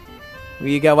stuff. Will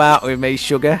you go out with me,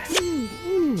 sugar?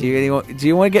 Do you want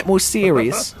to get more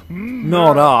serious?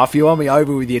 Not half. You want me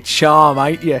over with your charm,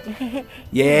 ain't you?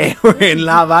 Yeah, we're in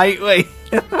love, ain't we?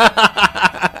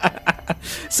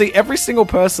 See, every single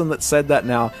person that said that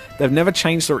now, they've never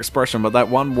changed their expression, but that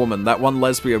one woman, that one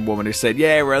lesbian woman who said,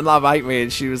 yeah, we're in love, ain't we?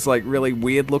 And she was, like, really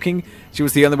weird looking. She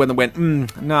was the only one that went,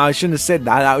 no, I shouldn't have said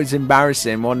that. That was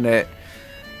embarrassing, wasn't it?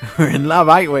 We're in love,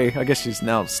 ain't we? I guess she's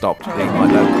now stopped being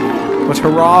like that. But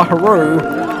hurrah,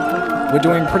 hooroo! We're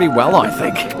doing pretty well, I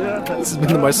think. This has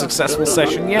been the most successful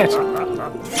session yet.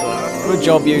 Good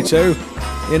job, you two.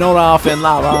 You're not half in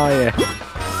love, are you?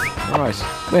 Alright.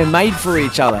 We're made for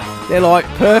each other. They're like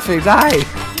perfect, eh?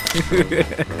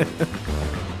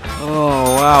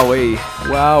 Oh, wowee.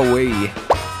 Wowee.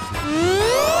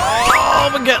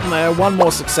 Oh, we're getting there. One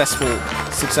more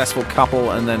successful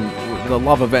couple, and then the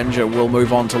Love Avenger will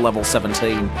move on to level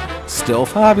 17. Still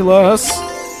fabulous.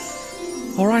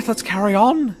 Alright, let's carry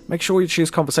on. Make sure you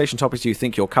choose conversation topics you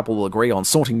think your couple will agree on,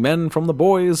 sorting men from the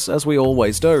boys, as we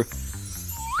always do.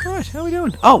 Alright, how are we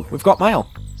doing? Oh, we've got mail.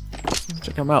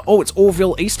 Check them out. Oh, it's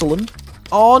Orville Easterland.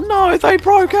 Oh no, they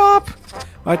broke up!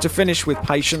 I had to finish with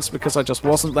Patience because I just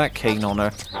wasn't that keen on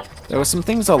her. There were some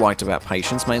things I liked about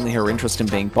Patience, mainly her interest in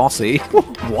being bossy.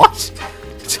 What?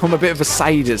 So I'm a bit of a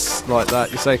sadist like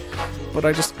that, you say. But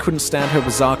I just couldn't stand her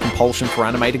bizarre compulsion for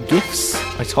animated GIFs.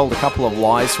 I told a couple of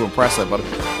lies to impress her, but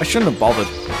I shouldn't have bothered.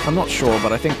 I'm not sure,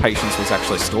 but I think Patience was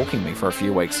actually stalking me for a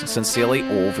few weeks. Sincerely,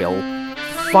 Orville.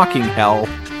 Fucking hell.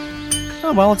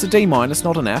 Oh well, it's a D-,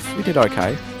 not an F. We did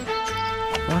okay.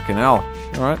 Fucking hell.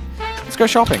 Alright. Let's go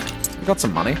shopping. We've got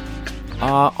some money.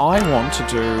 I want to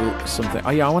do something...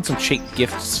 Oh yeah, I want some cheap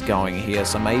gifts going here,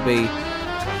 so maybe...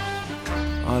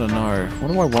 I don't know.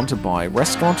 What do I want to buy?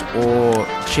 Restaurant or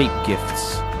cheap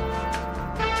gifts?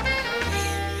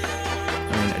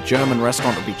 I mean, a German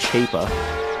restaurant would be cheaper.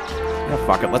 Yeah,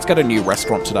 fuck it. Let's get a new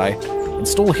restaurant today.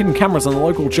 Install hidden cameras in the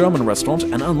local German restaurant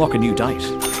and unlock a new date.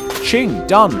 Ching!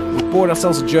 Done! We've bought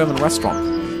ourselves a German restaurant.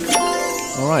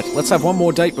 Alright, let's have one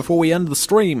more date before we end the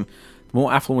stream. The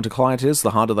more affluent a client is,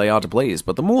 the harder they are to please,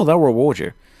 but the more they'll reward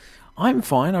you. I'm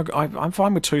fine. I'm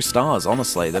fine with 2 stars,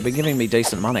 honestly. They've been giving me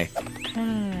decent money.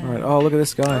 Alright, oh, look at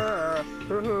this guy.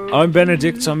 I'm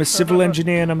Benedict. I'm a civil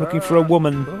engineer and I'm looking for a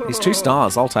woman. He's 2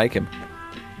 stars. I'll take him.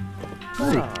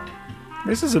 Hey,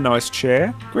 this is a nice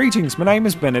chair. Greetings, my name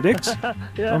is Benedict.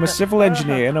 I'm a civil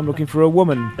engineer and I'm looking for a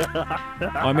woman.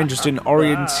 I'm interested in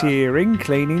orienteering,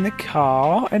 cleaning the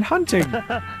car, and hunting.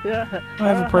 I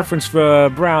have a preference for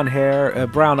brown hair,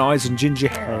 brown eyes, and ginger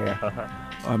hair.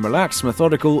 I'm relaxed,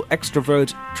 methodical,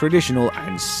 extrovert, traditional,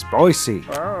 and spicy.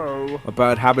 My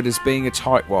bad habit is being a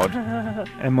tightwad,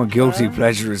 and my guilty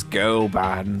pleasure is girl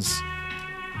bands.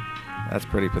 That's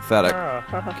pretty pathetic.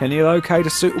 Can you locate a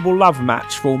suitable love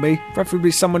match for me? Preferably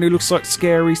someone who looks like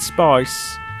Scary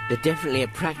Spice. They're definitely a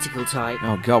practical type.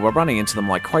 Oh god, we're running into them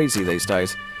like crazy these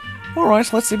days.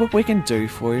 Alright, let's see what we can do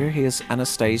for you. Here's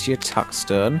Anastasia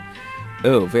Tuckstern.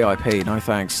 Oh, VIP, no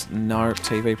thanks. No,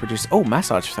 TV producer. Oh,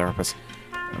 massage therapist.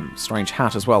 Strange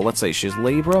hat as well. Let's see, she's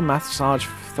Libra, massage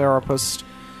therapist.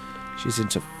 She's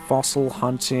into fossil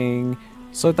hunting.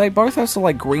 So they both have sort of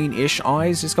like greenish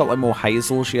eyes. He's got like more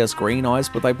hazel, she has green eyes,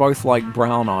 but they both like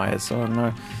brown eyes. So I don't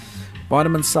know.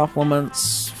 Vitamin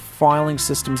supplements, filing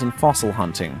systems, and fossil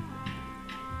hunting.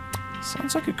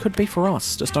 Sounds like it could be for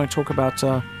us. Just don't talk about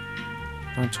fucking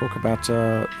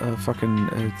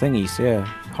thingies. Yeah,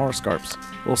 horoscopes.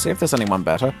 We'll see if there's anyone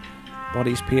better.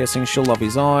 Body's piercing. She'll love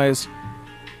his eyes.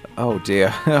 Oh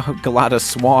dear,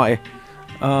 Gladys, why?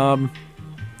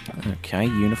 Okay,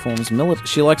 uniforms.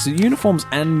 She likes uniforms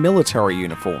and military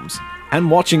uniforms.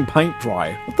 And watching paint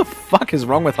dry. What the fuck is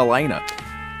wrong with Helena?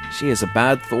 She is a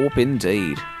bad Thorpe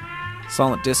indeed.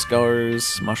 Silent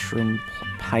discos, mushroom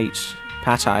pate,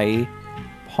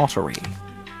 pottery.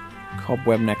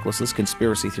 Cobweb necklaces,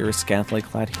 conspiracy theorists, scantily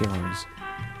clad heroes.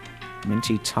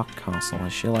 Minty Tuck Castle.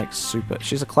 She likes super.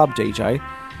 She's a club DJ.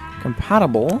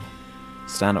 Compatible.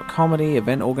 Stand-up comedy,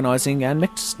 event organizing, and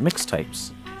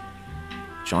mixtapes.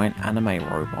 Giant anime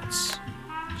robots.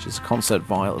 She's a concert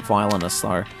violinist,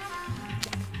 though.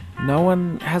 No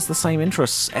one has the same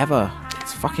interests, ever.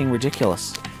 It's fucking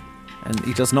ridiculous. And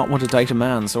he does not want to date a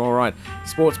man, so alright.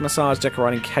 Sports massage,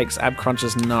 decorating cakes, ab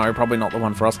crunches, no, probably not the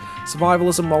one for us.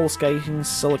 Survivalism, roller skating,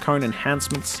 silicone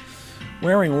enhancements,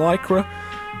 wearing lycra,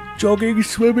 jogging,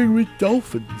 swimming with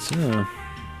dolphins.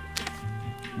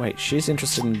 Wait, she's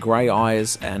interested in grey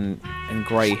eyes and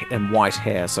grey and white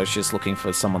hair, so she's looking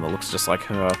for someone that looks just like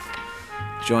her.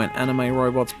 Giant anime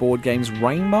robots, board games,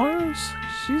 rainbows?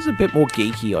 She's a bit more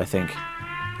geeky, I think.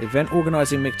 Event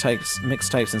organising,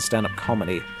 mixtapes and stand-up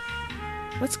comedy.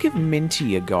 Let's give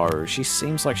Minty a go. She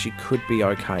seems like she could be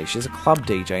okay. She's a club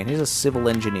DJ and he's a civil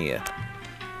engineer.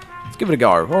 Let's give it a go.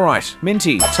 Alright,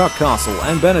 Minty, Tuck Castle,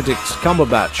 and Benedict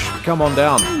Cumberbatch. Come on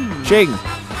down. Ching!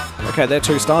 Okay, they're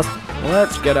 2 stars.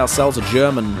 Let's get ourselves a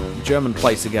German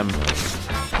place again.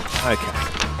 Okay.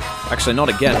 Actually, not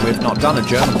again. We've not done a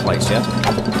German place yet.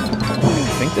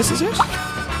 I think this is it.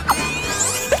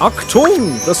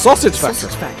 Achtung! The Sausage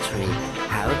Factory. Sausage Factory.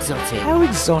 How exotic. How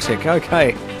exotic.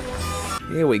 Okay.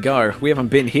 Here we go. We haven't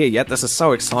been here yet. This is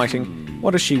so exciting.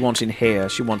 What does she want in hair?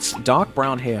 She wants dark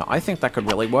brown hair. I think that could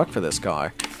really work for this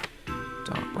guy.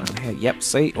 Dark brown hair. Yep,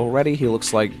 see? Already he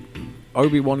looks like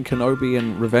Obi-Wan Kenobi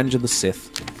in Revenge of the Sith.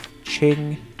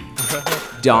 Ching.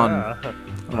 Done.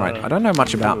 Alright, I don't know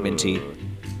much about Minty.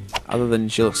 Other than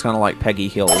she looks kind of like Peggy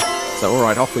Hill. So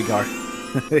alright, off we go.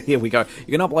 Here we go.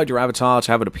 You can upload your avatar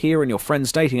to have it appear in your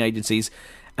friends' dating agencies,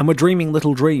 and we're dreaming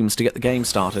little dreams to get the game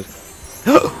started.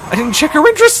 I didn't check her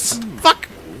interests! Fuck!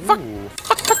 Fuck!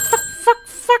 Fuck! Fuck! Fuck!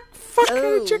 Fuck! Fuck! I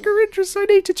didn't check her interests. I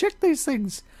need to check these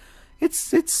things.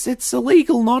 It's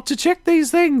illegal not to check these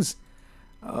things.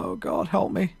 Oh, God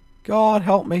help me. God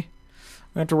help me.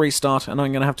 I have to restart, and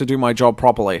I'm going to have to do my job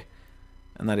properly.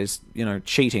 And that is, you know,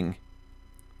 cheating.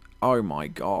 Oh my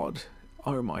God.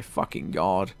 Oh my fucking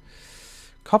God.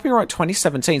 Copyright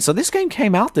 2017. So this game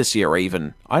came out this year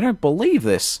even. I don't believe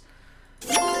this.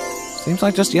 Seems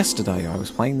like just yesterday I was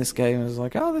playing this game and I was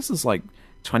like, oh, this is like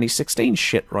 2016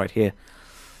 shit right here.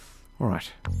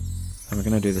 Alright. And we're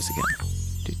going to do this again.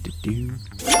 We're going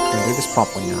to do this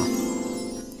properly now.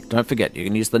 Don't forget, you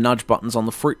can use the nudge buttons on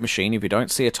the fruit machine if you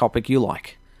don't see a topic you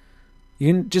like.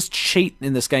 You can just cheat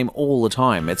in this game all the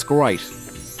time. It's great.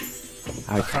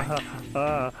 Okay.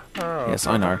 Yes,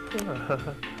 I know.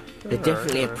 They're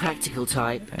definitely a practical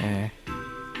type.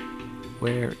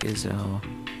 Where is our...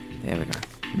 There we go.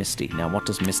 Misty. Now, what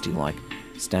does Misty like?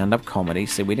 Stand-up comedy.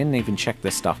 See, we didn't even check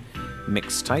this stuff.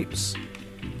 Mixtapes.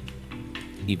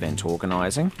 Event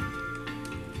organizing.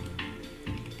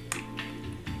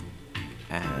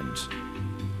 And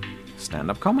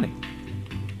stand-up comedy.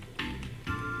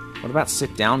 What about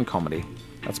sit-down comedy?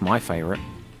 That's my favorite.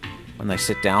 When they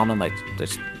sit down and they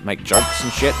just make jokes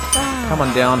and shit. Come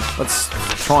on down. Let's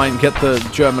try and get the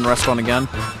German restaurant again.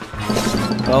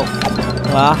 Well,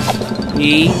 I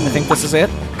think this is it.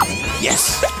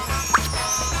 Yes!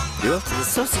 You're off to the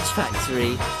Sausage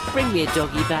Factory. Bring me a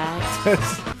doggy bag.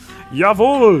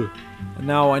 Jawohl!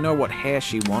 Now I know what hair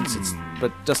she wants,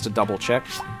 but just to double check.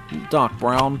 Dark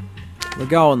brown. We're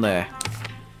going there.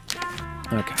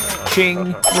 Okay.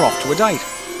 Ching! We're off to a date.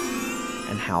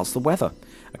 And how's the weather?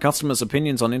 A customer's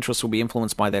opinions on interests will be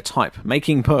influenced by their type,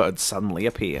 making birds suddenly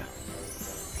appear.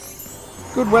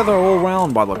 Good weather all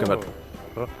round by the look of it.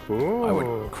 I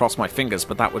would cross my fingers,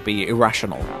 but that would be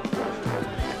irrational.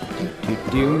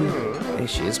 There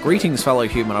she is. Greetings, fellow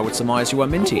human. I would surmise you are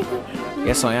Minty.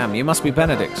 Yes, I am. You must be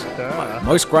Benedict.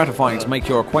 Most gratifying to make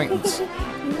your acquaintance.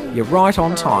 You're right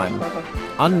on time.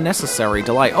 Unnecessary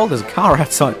delay. Oh, there's a car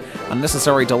outside.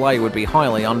 Unnecessary delay would be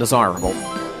highly undesirable.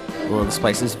 Well, this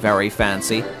place is very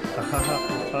fancy.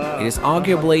 It is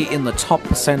arguably in the top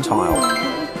percentile.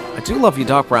 I do love your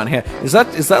dark brown hair. Is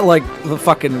that like the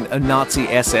fucking Nazi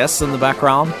SS in the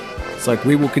background? It's like,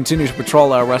 we will continue to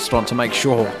patrol our restaurant to make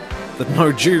sure that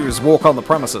no Jews walk on the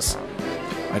premises.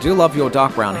 I do love your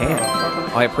dark brown hair.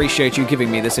 I appreciate you giving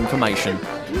me this information.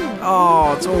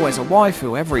 Oh, it's always a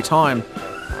waifu every time.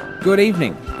 Good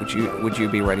evening. Would you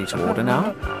be ready to order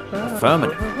now?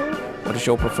 Affirmative. What is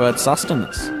your preferred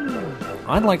sustenance?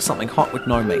 I'd like something hot with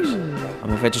no meat.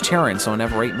 I'm a vegetarian, so I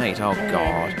never eat meat. Oh,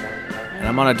 God. And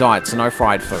I'm on a diet, so no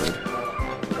fried food.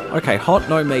 Okay, hot,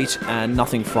 no meat, and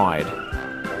nothing fried.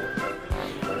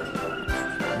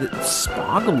 The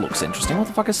spargle looks interesting. What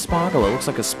the fuck is spargle? It looks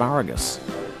like asparagus.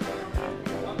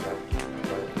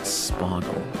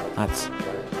 Spargle. That's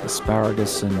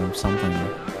asparagus and something.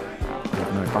 I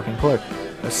have no fucking clue.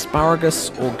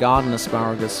 Asparagus or garden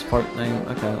asparagus, folk name.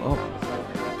 Okay, oh.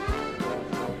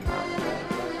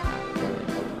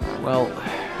 Well,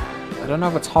 I don't know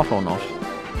if it's hot or not.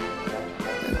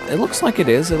 It looks like it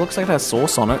is. It looks like it has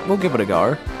sauce on it. We'll give it a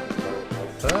go.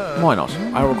 Why not?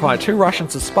 I require 2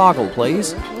 rations of spargle,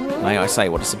 please. May I say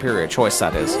what a superior choice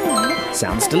that is.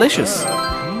 Sounds delicious.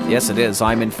 Yes, it is.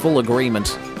 I'm in full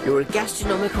agreement. You're a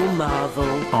gastronomical marvel.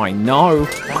 I know.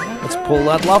 Let's pull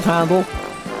that love handle.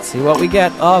 See what we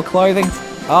get. Oh, clothing.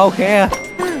 Oh, hair.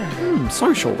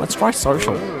 Social. Let's try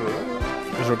social.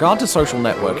 With regard to social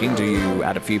networking, do you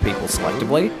add a few people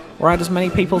selectively, or add as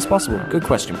many people as possible? Good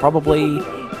question. Probably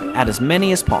add as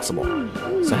many as possible.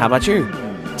 So how about you?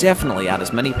 Definitely add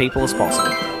as many people as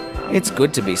possible. It's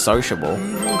good to be sociable.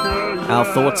 Our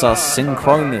thoughts are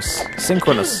synchronous.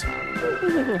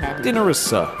 Dinner is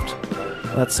served.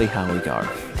 Let's see how we go.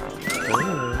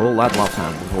 All that love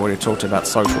hand. We've already talked about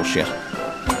social shit.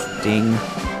 Ding.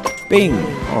 Bing.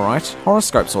 Alright.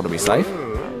 Horoscopes ought to be safe.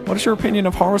 What is your opinion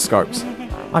of horoscopes?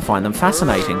 I find them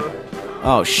fascinating.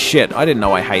 Oh shit, I didn't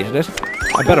know I hated it.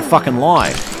 I better fucking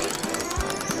lie.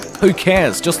 Who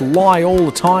cares? Just lie all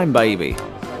the time, baby.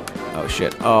 Oh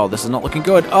shit. Oh, this is not looking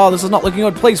good. Oh, this is not looking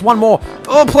good. Please, one more.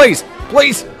 Oh, please.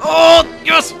 Please. Oh,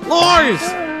 yes.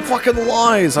 Lies. Fucking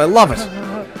lies. I love it.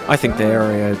 I think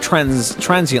they're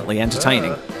transiently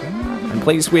entertaining. And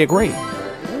please, we agree.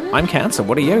 I'm Cancer.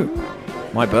 What are you?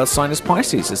 My birth sign is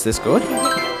Pisces. Is this good?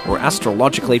 We're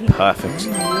astrologically perfect.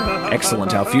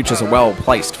 Excellent. Our futures are well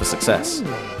placed for success.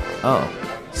 Oh.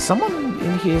 Someone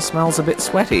in here smells a bit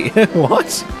sweaty.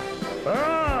 What?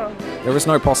 There is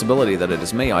no possibility that it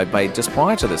is me. I bathed just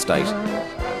prior to this date.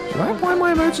 Should I apply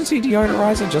my emergency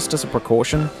deodorizer just as a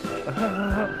precaution?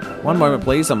 One moment,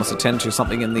 please. I must attend to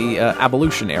something in the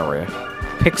ablution area.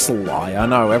 Pixel lie. I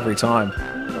know, every time.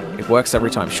 It works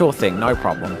every time. Sure thing. No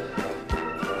problem.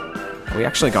 Are we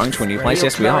actually going to a new place?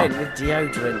 Yes, we are. With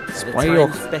deodorant for Spray the your...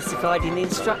 time specified in the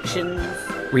instructions.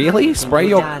 Really? Spray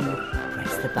your... Done.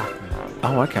 Press the button.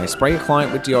 Oh, okay. Spray your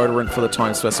client with deodorant for the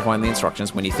time specified in the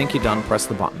instructions. When you think you're done, press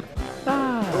the button.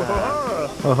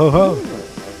 Ho ho ho.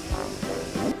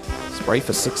 Spray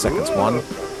for 6 seconds. 1,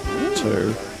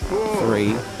 2,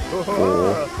 3,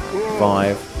 4,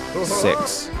 5,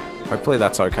 6. Hopefully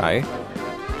that's okay.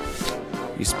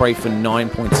 You spray for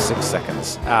 9.6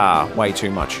 seconds. Ah, way too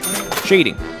much.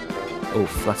 Cheating.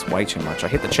 Oof, that's way too much. I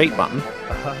hit the cheat button.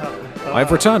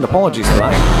 I've returned. Apologies for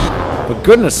that. For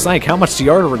goodness sake, how much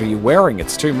deodorant are you wearing?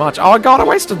 It's too much. Oh god, I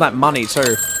wasted that money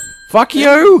too. Fuck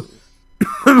you!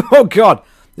 Oh god,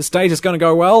 this date is going to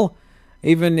go well.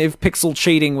 Even if pixel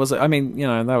cheating was... I mean, you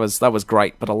know, that was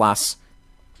great, but alas,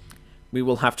 we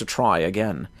will have to try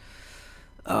again.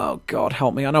 Oh god,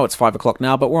 help me. I know it's 5 o'clock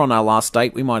now, but we're on our last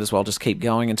date. We might as well just keep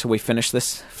going until we finish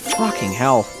this. Fucking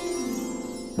hell.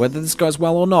 Whether this goes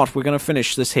well or not, we're going to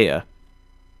finish this here.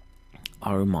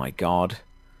 Oh my god.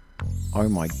 Oh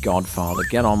my god, Father.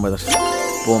 Get on with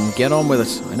it. Boom, get on with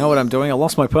it. I know what I'm doing. I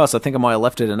lost my purse. I think I might have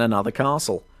left it in another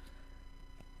castle.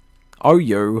 Oh,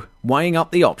 you. Weighing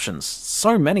up the options.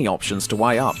 So many options to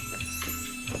weigh up.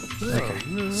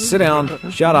 Okay. Sit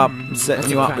down. Shut up. I'm setting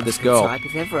you up with this girl. Type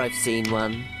if ever I've seen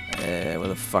one. Where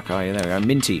the fuck are you? There we go.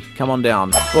 Minty. Come on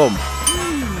down. Boom.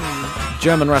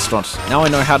 German restaurant. Now I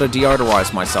know how to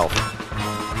deodorize myself.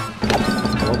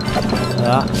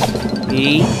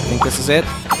 E. I think this is it.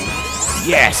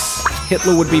 Yes!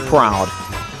 Hitler would be proud.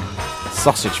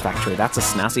 Sausage factory. That's a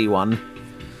snazzy one.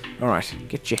 Alright.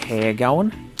 Get your hair going.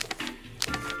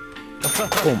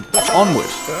 Boom. Onward.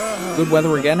 Good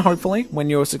weather again, hopefully. When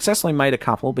you're successfully made a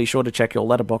couple, be sure to check your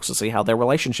letterbox to see how their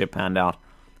relationship panned out.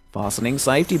 Fastening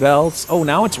safety belts. Oh,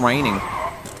 now it's raining.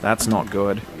 That's not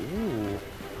good.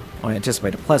 I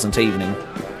anticipate a pleasant evening.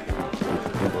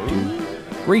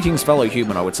 Greetings, fellow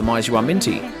human. I would surmise you are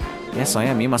Minty. Yes, I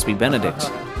am. You must be Benedict.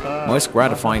 Most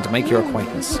gratifying to make your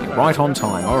acquaintance. You're right on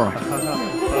time. All right.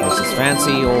 This is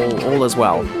fancy. All is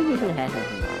well.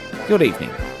 Good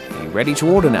evening. Are you ready to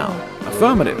order now?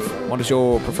 Affirmative. What is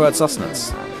your preferred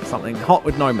sustenance? Something hot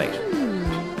with no meat.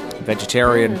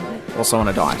 Vegetarian. Also on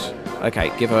a diet.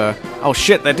 Okay, give her... Oh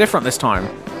shit, they're different this time.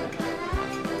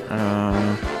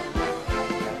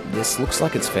 This looks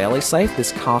like it's fairly safe.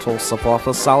 This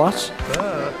kartoffel salad.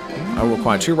 I will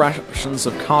require 2 rations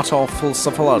of kartoffel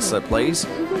salad, please.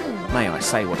 May I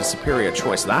say what a superior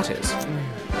choice that is.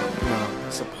 I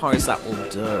suppose that will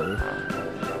do.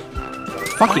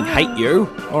 Fucking hate you.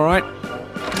 Alright.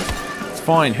 It's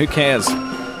fine, who cares?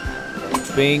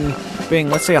 Being,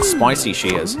 let's see how spicy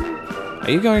she is.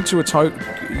 Are you going to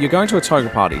you're going to a toga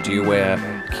party? Do you wear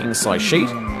a king-size sheet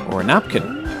or a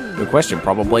napkin? Good question,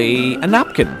 probably a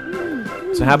napkin.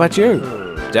 So how about you?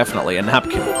 Definitely a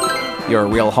napkin. You're a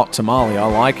real hot tamale, I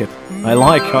like it. I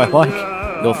like.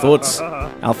 Your thoughts,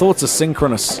 our thoughts are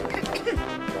synchronous.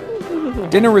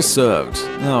 Dinner is served.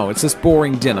 No, it's this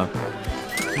boring dinner.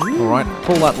 Alright,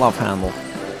 pull that love handle.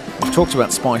 We've talked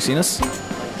about spiciness.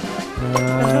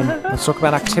 Let's talk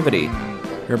about activity.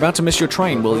 You're about to miss your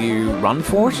train. Will you run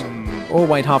for it? Or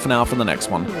wait half an hour for the next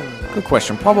one? Good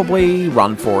question. Probably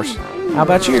run for it. How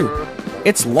about you?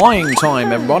 It's lying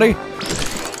time, everybody.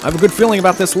 I have a good feeling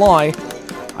about this lie.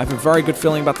 I have a very good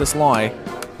feeling about this lie.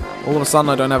 All of a sudden,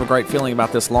 I don't have a great feeling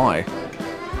about this lie.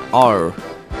 Oh.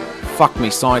 Fuck me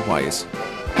sideways.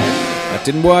 That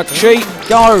didn't work. Cheat!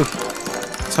 Go!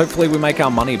 Let's hopefully we make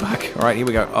our money back. Alright, here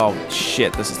we go. Oh,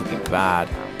 shit. This is looking bad.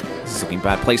 This is looking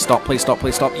bad. Please stop, please stop,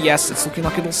 please stop. Yes, it's looking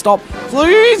like it'll stop.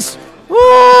 Please!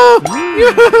 Oh!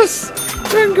 Yes!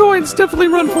 10 coins. Definitely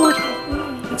run for it.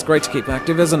 It's great to keep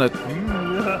active, isn't it?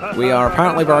 We are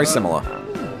apparently very similar.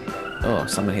 Oh,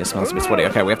 someone here smells a bit sweaty.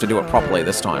 Okay, we have to do it properly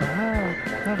this time.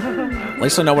 At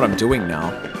least I know what I'm doing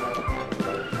now.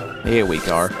 Here we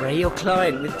go. Spray your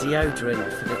client with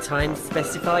deodorant for the time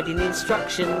specified in the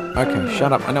instructions. Okay,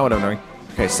 shut up. I know what I'm doing.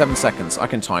 Okay, 7 seconds. I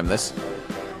can time this.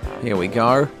 Here we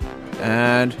go.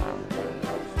 And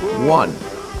 1,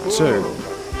 2,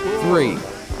 3,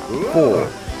 4,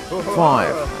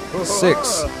 5,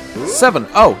 6, 7.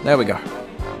 Oh, there we go.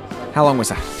 How long was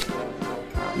that?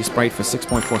 You sprayed for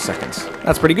 6.4 seconds.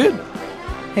 That's pretty good.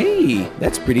 Hey,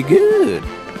 that's pretty good.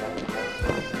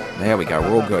 There we go,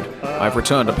 we're all good. I've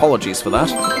returned apologies for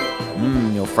that.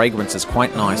 Your fragrance is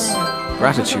quite nice.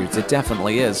 Gratitudes, it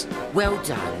definitely is. Well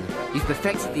done. You've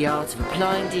perfected the art of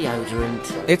applying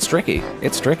deodorant. It's tricky.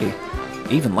 It's tricky.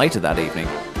 Even later that evening.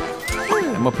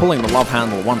 And we're pulling the love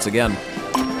handle once again.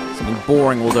 Something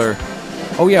boring will do.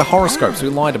 Oh yeah, horoscopes. We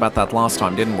lied about that last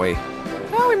time, didn't we?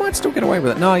 Oh, we might still get away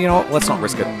with it. No, you know what? Let's not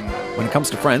risk it. When it comes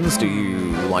to friends, do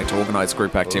you like to organise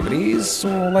group activities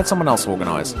or let someone else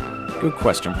organise? Good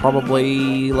question.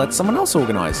 Probably let someone else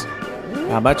organise.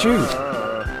 How about you?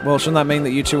 Well, shouldn't that mean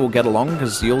that you two will get along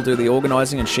because you'll do the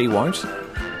organising and she won't?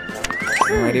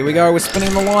 Alright, here we go. We're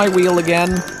spinning the lie wheel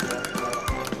again.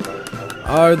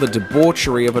 Oh, the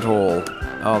debauchery of it all.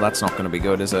 Oh, that's not going to be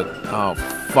good, is it? Oh,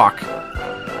 fuck.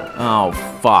 Oh,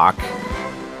 fuck.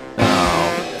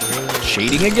 Oh.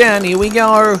 Cheating again. Here we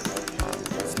go.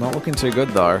 It's not looking too good,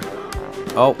 though.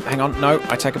 Oh, hang on. No,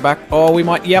 I take it back. Oh, we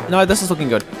might... Yep, no, this is looking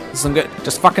good. This is looking good.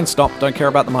 Just fucking stop. Don't care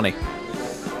about the money.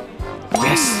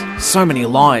 Yes. So many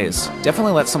lies.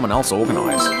 Definitely let someone else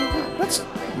organise.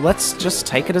 Let's just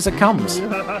take it as it comes.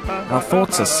 Our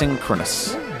thoughts are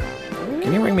synchronous.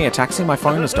 Can you ring me a taxi? My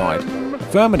phone has died.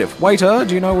 Affirmative. Waiter,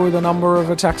 do you know the number of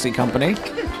a taxi company?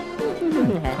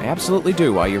 I absolutely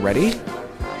do. Are you ready?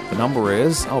 The number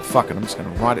is... Oh, fuck it. I'm just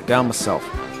going to write it down myself.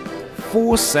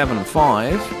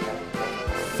 475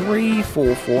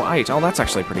 3448. Oh, that's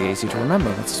actually pretty easy to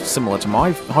remember. That's similar to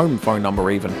my home phone number,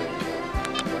 even.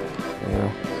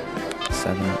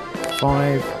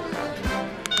 475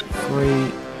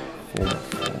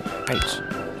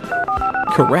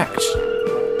 3448. Correct.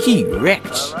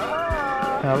 Correct.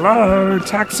 Hello,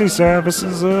 taxi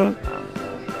services.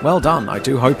 Well done. I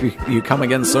do hope you come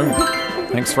again soon.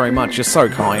 Thanks very much. You're so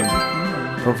kind.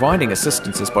 Providing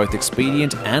assistance is both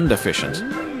expedient and efficient.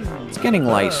 It's getting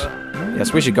late.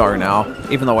 Yes, we should go now,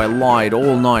 even though I lied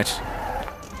all night.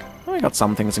 I got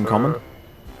some things in common.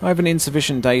 I have an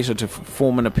insufficient data to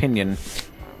form an opinion.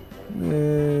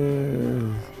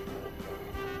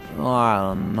 I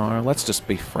don't know. Let's just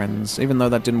be friends. Even though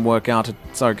that didn't work out,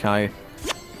 it's okay.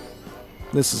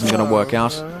 This isn't going to work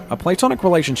out. A platonic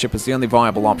relationship is the only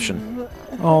viable option.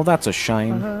 Oh, that's a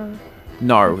shame.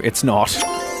 No, it's not.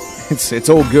 It's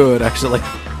all good, actually.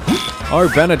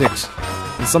 Oh, Benedict.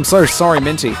 I'm so sorry,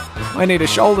 Minty. I need a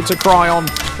shoulder to cry on.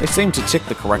 They seem to tick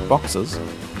the correct boxes.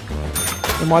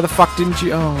 Then why the fuck didn't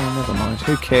you... Oh, never mind.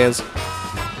 Who cares?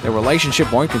 Their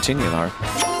relationship won't continue, though.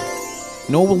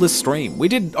 Nor will this stream. We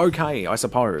did okay, I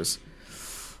suppose.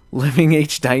 Living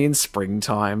each day in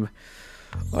springtime.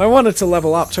 I wanted to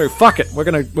level up too. Fuck it. We're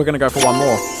gonna go for one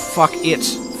more. Fuck it.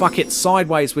 Fuck it.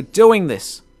 Sideways. We're doing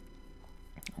this.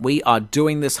 We are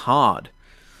doing this hard.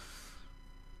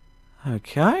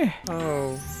 Okay.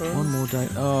 Oh. One more day.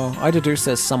 Oh, I deduce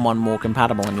there's someone more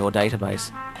compatible in your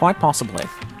database. Quite possibly.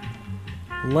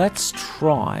 Let's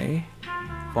try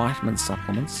vitamin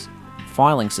supplements.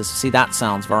 Filing system. See, that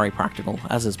sounds very practical,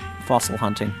 as is fossil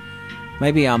hunting.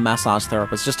 Maybe our massage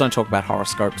therapist. Just don't talk about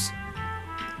horoscopes.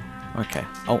 Okay.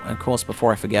 Oh, and of course,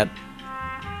 before I forget,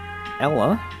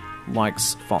 Ella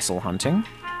likes fossil hunting.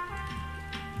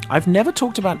 I haven't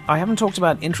talked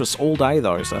about interests all day,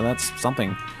 though, so that's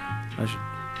something I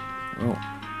should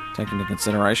take into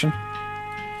consideration.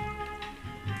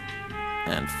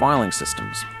 And filing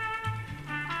systems.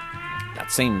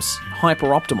 That seems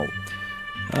hyper-optimal.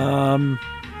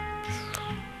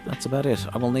 That's about it.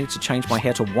 I will need to change my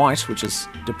hair to white, which is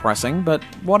depressing, but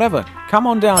whatever. Come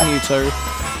on down, you two.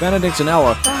 Benedict and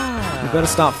Ella. You better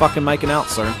start fucking making out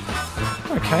soon.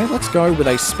 Okay, let's go with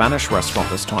a Spanish restaurant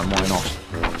this time, why not?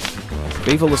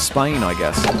 Viva la Spain, I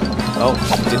guess. Oh,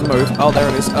 didn't move. Oh, there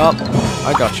it is. Oh,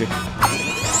 I got you.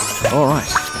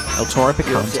 Alright. El Toro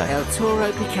Picante. El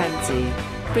Toro Picante.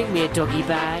 Bring me a doggy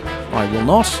bag. I will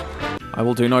not. I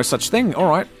will do no such thing.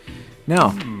 Alright.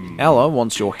 Now, Ella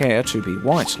wants your hair to be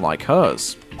white like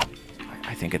hers.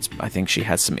 I think she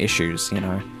has some issues, you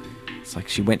know. It's like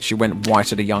she went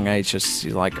white at a young age. She's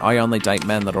like, I only date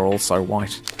men that are also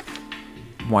white.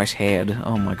 White-haired.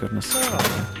 Oh my goodness.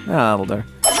 That'll do.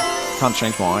 Can't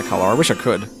change my eye colour. I wish I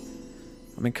could.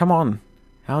 I mean, come on.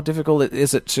 How difficult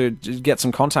is it to get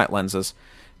some contact lenses?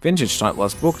 Vintage type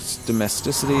less books,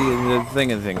 domesticity, and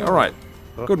the thing. Alright.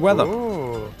 Good weather.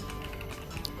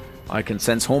 I can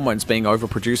sense hormones being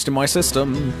overproduced in my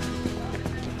system.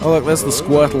 Oh look, there's the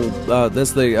Squirtle,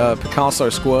 there's the Picasso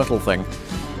Squirtle thing.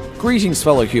 Greetings,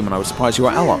 fellow human. I was surprised you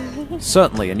were Ella.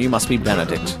 Certainly, and you must be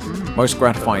Benedict. Most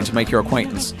gratifying to make your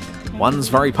acquaintance. One's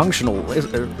very punctual,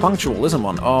 isn't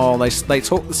one? Oh, they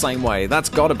talk the same way. That's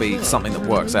gotta be something that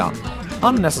works out.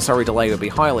 Unnecessary delay would be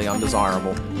highly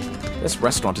undesirable. This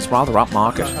restaurant is rather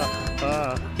upmarket.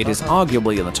 It is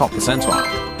arguably in the top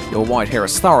percentile. Your white hair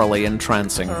is thoroughly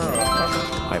entrancing.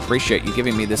 I appreciate you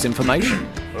giving me this information.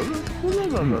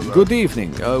 Good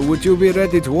evening. Would you be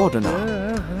ready to order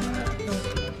now?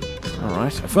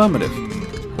 Alright, affirmative.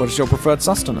 What is your preferred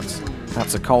sustenance?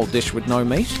 Perhaps a cold dish with no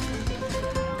meat?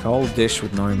 Cold dish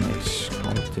with no meat.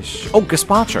 Cold dish. Oh,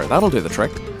 gazpacho. That'll do the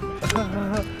trick.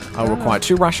 I'll require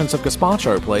 2 rations of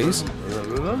gazpacho, please.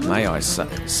 May I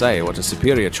say what a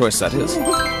superior choice that is.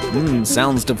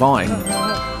 Sounds divine.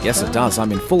 Yes, it does.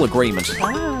 I'm in full agreement.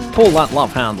 Pull that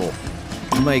love handle.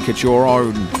 Make it your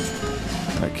own.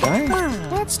 Okay.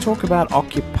 Let's talk about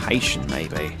occupation,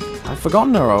 maybe. I've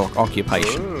forgotten her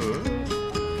occupation.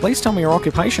 Please tell me your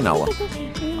occupation, Ella.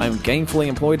 I'm gainfully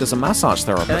employed as a massage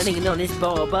therapist. Earning an honest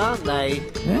bob, aren't they?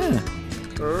 Yeah.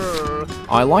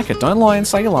 I like it. Don't lie and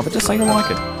say you love it. Just say you like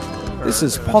it. This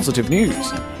is positive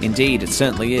news. Indeed, it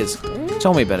certainly is.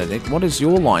 Tell me, Benedict, what is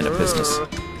your line of business?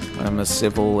 I'm a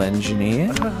civil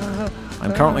engineer.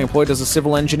 I'm currently employed as a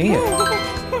civil engineer.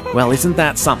 Well, isn't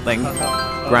that something?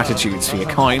 Gratitudes for your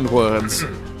kind words.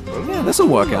 Yeah, this'll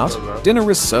work out.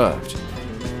 Dinner is served.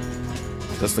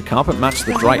 Does the carpet match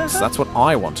the drapes? That's what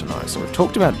I want to know. So we've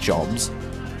talked about jobs.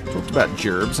 Talked about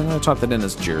gerbs. I'm going to type that in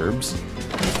as gerbs.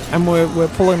 And we're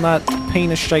pulling that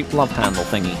penis-shaped love handle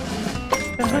thingy.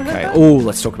 Okay. Oh,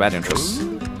 let's talk about interests.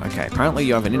 Okay, apparently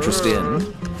you have an interest in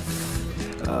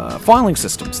filing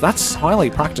systems. That's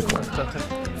highly practical.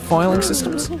 Filing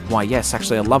systems? Why, yes,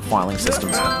 actually I love filing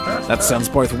systems. That sounds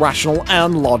both rational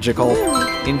and logical.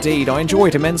 Indeed, I enjoy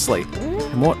it immensely.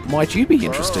 And what might you be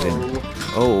interested in?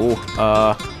 Oh,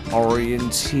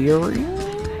 orienteering?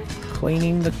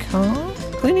 Cleaning the car?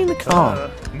 Cleaning the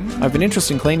car. I have an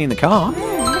interest in cleaning the car.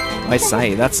 I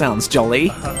say, that sounds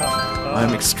jolly.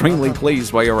 I'm extremely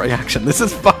pleased by your reaction. This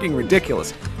is fucking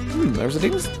ridiculous. There's a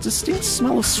distinct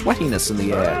smell of sweatiness in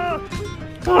the air.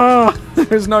 Ah,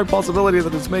 there's no possibility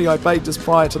that it's me. I paid just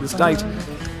prior to this date.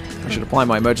 I should apply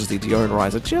my emergency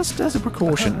deodorizer just as a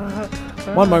precaution.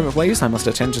 One moment, please. I must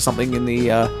attend to something in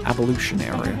the ablution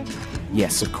area.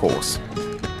 Yes, of course.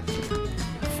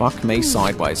 Fuck me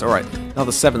sideways. Alright,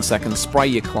 another 7 seconds. Spray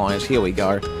your client. Here we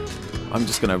go. I'm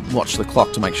just going to watch the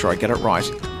clock to make sure I get it right.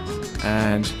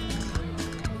 And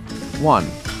 1,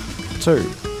 2,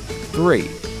 3,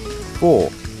 4,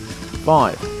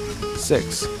 5,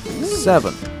 6,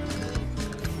 7.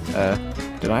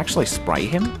 Did I actually spray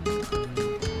him?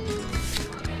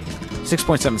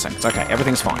 6.7 seconds. Okay,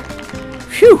 everything's fine.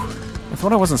 Phew! I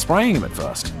thought I wasn't spraying him at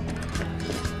first.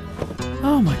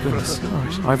 Oh my goodness.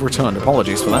 Alright, I've returned.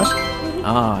 Apologies for that.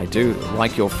 Ah, I do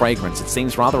like your fragrance. It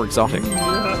seems rather exotic.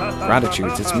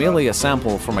 Gratitudes. It's merely a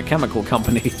sample from a chemical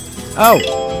company. Oh!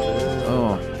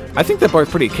 Oh. I think they're both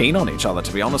pretty keen on each other,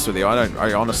 to be honest with you.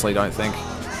 I honestly don't think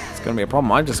it's going to be a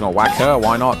problem. I'm just going to whack her.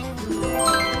 Why not?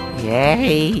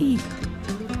 Yay!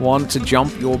 Want to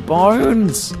jump your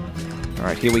bones?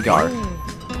 Alright, here we go.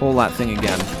 Pull that thing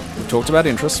again. We've talked about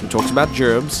interests. We've talked about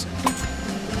gerbs.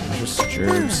 Just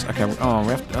gerbs. Okay,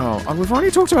 we've already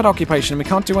talked about occupation, and we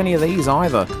can't do any of these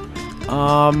either.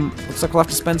 Looks like we'll have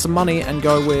to spend some money and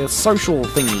go with social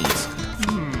thingies.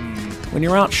 When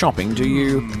you're out shopping, do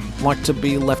you like to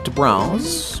be left to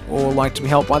browse, or like to be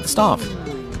helped by the staff?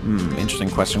 Interesting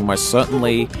question. Most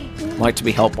certainly like to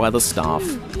be helped by the staff.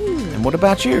 And what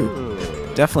about you?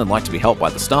 Definitely like to be helped by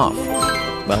the staff.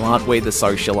 Well, aren't we the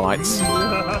socialites?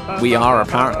 We are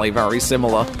apparently very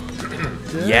similar.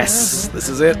 Yes, this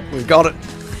is it. We've got it.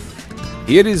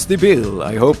 Here is the bill.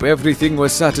 I hope everything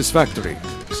was satisfactory.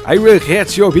 I will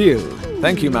get your bill.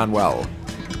 Thank you, Manuel.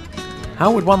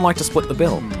 How would one like to split the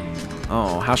bill?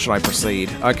 Oh, how should I proceed?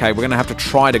 Okay, we're going to have to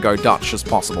try to go Dutch as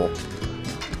possible.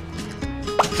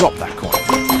 Drop that coin.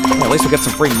 Well, at least we'll get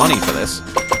some free money for this.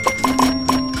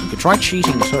 We could try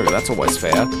cheating too. That's always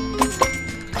fair.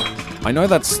 I know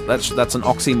that's an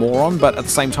oxymoron, but at the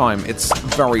same time, it's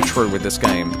very true with this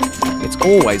game. It's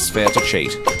always fair to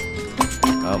cheat.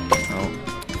 Oh,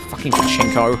 fucking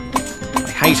pachinko. I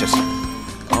hate it.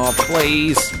 Oh,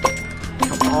 please.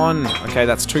 Come on. Okay,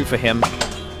 that's 2 for him.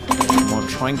 Come on,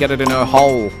 try and get it in her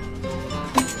hole.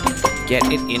 Get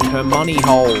it in her money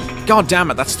hole. God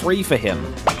damn it, that's 3 for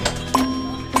him. 3,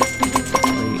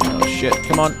 oh shit,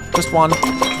 come on, just 1.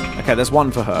 Okay, there's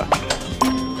 1 for her. 1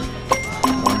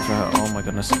 for her, oh my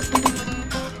goodness.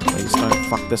 Please don't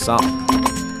fuck this up.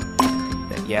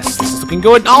 Yes, this is looking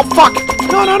good. Oh, fuck!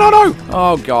 No, no, no, no!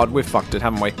 Oh, God, we've fucked it,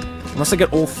 haven't we? Unless I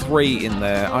get all 3 in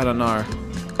there, I don't know.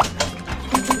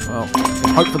 Well,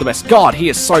 hope for the best. God, he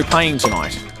is so paying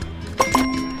tonight.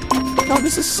 God,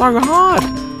 this is so hard.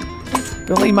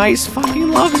 Billy Mays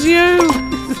fucking loves you!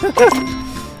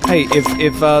 Hey,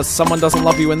 if someone doesn't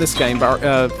love you in this game,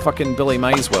 fucking Billy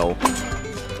Mays will.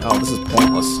 Oh, this is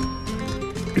pointless.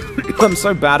 I'm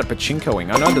so bad at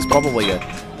pachinkoing. I know there's probably a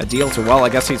deal to, well, I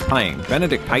guess he's paying.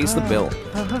 Benedict pays the bill.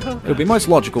 It would be most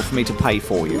logical for me to pay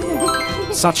for you.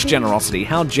 Such generosity,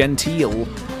 how genteel.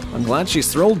 I'm glad she's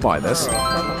thrilled by this.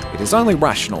 It is only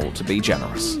rational to be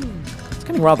generous. It's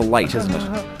getting rather late, isn't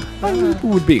it? It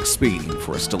would be expedient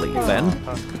for us to leave, then.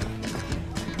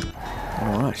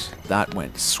 Alright, that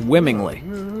went swimmingly.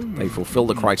 They fulfilled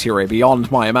the criteria beyond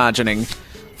my imagining.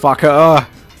 Fucker,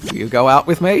 will you go out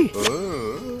with me?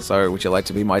 So, would you like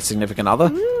to be my significant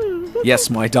other?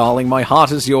 Yes, my darling, my heart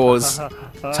is yours.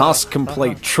 Task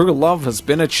complete. True love has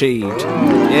been achieved.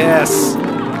 Yes.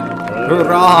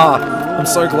 Hurrah! I'm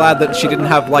so glad that she didn't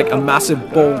have, like, a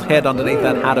massive bald head underneath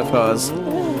that hat of hers.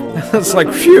 It's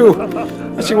like, phew!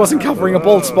 She wasn't covering a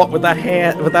bald spot with that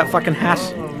hair, with that fucking hat.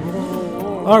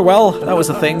 Oh well, that was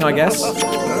a thing, I guess.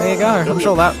 There you go. I'm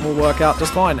sure that will work out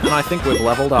just fine. And I think we've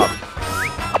leveled up.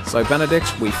 So,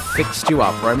 Benedict, we fixed you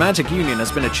up. Romantic union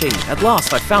has been achieved. At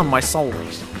last, I found my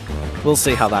soulmate. We'll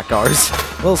see how that goes.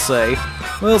 We'll see.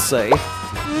 We'll see. There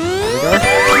we go.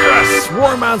 Yes!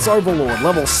 Romance Overlord,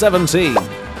 level 17.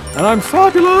 And I'm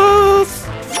fabulous!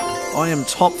 I am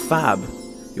top fab.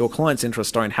 Your clients'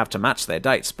 interests don't have to match their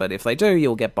dates, but if they do,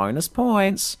 you'll get bonus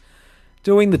points.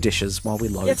 Doing the dishes while we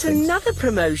load Yet things. another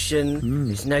promotion.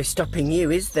 There's no stopping you,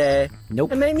 is there?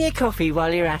 Nope. And make me a coffee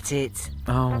while you're at it.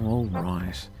 Oh,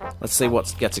 alright. Let's see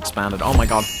what gets expanded. Oh my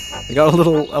god. We got a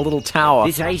little tower.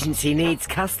 This agency needs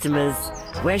customers.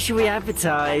 Where should we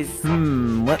advertise?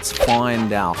 Let's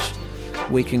find out.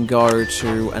 We can go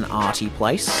to an arty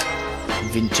place,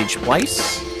 vintage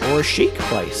place, or a chic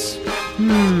place.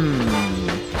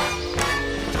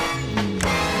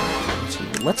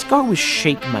 Let's go with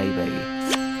chic, maybe.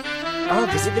 I'll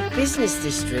visit the business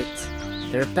district.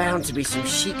 There are bound to be some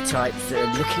chic types that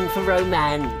are looking for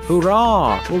romance.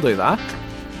 Hurrah! We'll do that.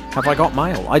 Have I got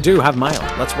mail? I do have mail.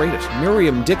 Let's read it.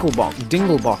 Miriam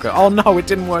Dinglebocker. Oh no, it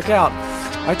didn't work out.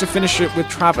 I had to finish it with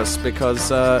Travis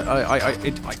because I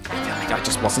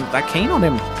just wasn't that keen on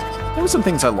him. There were some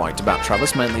things I liked about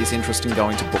Travis, mainly his interest in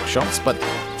going to bookshops, but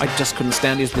I just couldn't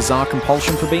stand his bizarre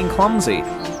compulsion for being clumsy.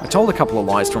 I told a couple of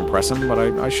lies to impress him, but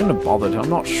I shouldn't have bothered. I'm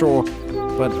not sure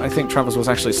but I think Travis was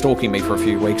actually stalking me for a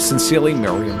few weeks. Sincerely,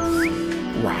 Miriam.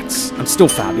 Rats. I'm still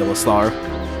fabulous, though.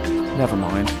 Never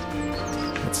mind.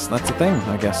 That's a thing,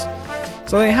 I guess.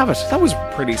 So there you have it. That was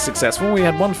pretty successful. We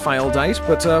had one fail date,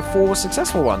 but 4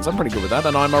 successful ones. I'm pretty good with that,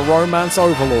 and I'm a romance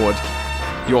overlord.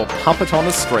 Your puppet on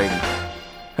a string.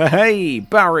 Hey,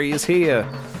 Barry is here.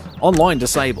 Online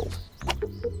disabled.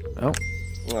 Oh.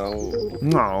 Oh.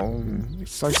 No.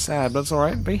 It's so sad, but it's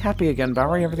alright. Be happy again,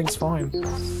 Barry. Everything's fine.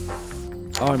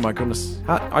 Oh my goodness.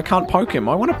 I can't poke him.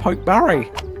 I want to poke Barry.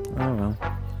 Oh well.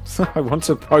 I want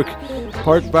to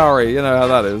poke Barry. You know how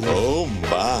that is. Oh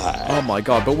my. Oh my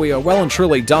god, but we are well and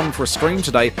truly done for a stream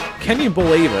today. Can you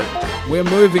believe it? We're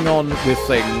moving on with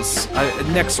things.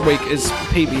 Next week is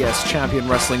PBS Champion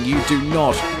Wrestling. You do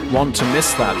not want to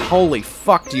miss that. Holy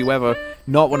fuck, do you ever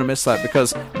not want to miss that,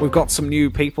 because we've got some new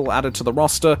people added to the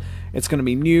roster. It's going to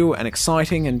be new and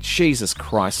exciting, and Jesus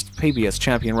Christ, PBS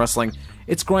Champion Wrestling.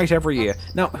 It's great every year.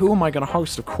 Now, who am I going to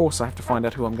host? Of course, I have to find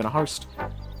out who I'm going to host.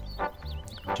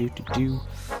 I'm going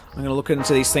to look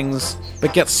into these things,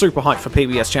 but get super hyped for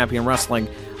PBS Champion Wrestling.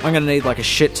 I'm going to need like a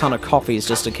shit ton of coffees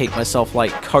just to keep myself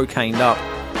like cocained up,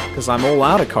 because I'm all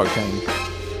out of cocaine.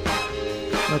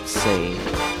 Let's see.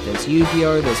 There's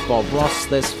Yu-Gi-Oh!, there's Bob Ross,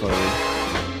 there's food.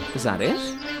 Is that it?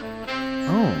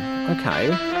 Oh, okay.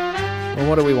 Well,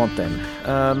 what do we want then?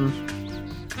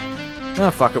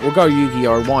 Fuck it, we'll go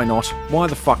Yu-Gi-Oh! Why not? Why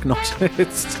the fuck not?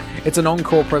 It's an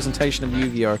encore presentation of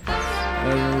Yu-Gi-Oh!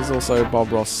 There's also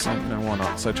Bob Ross, no, why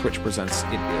not? So Twitch presents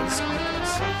it is, I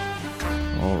guess.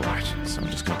 Alright, so I'm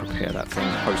just going to prepare that thing,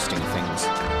 hosting things.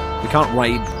 We can't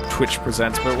raid Twitch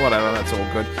presents, but whatever, that's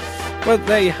all good. But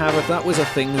there you have it, that was a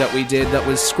thing that we did. That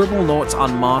was Scribble Noughts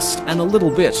Unmasked and a little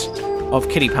bit of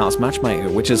Kitty Powers Matchmaker,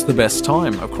 which is the best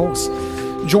time, of course.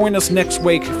 Join us next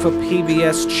week for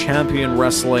PBS Champion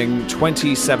Wrestling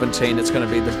 2017. It's going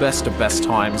to be the best of best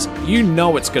times. You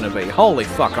know it's going to be. Holy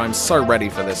fuck, I'm so ready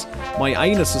for this. My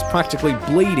anus is practically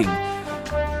bleeding.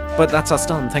 But that's us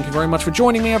done. Thank you very much for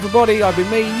joining me, everybody. I've been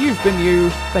me, you've been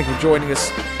you. Thank you for joining us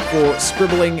for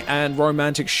scribbling and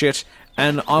romantic shit.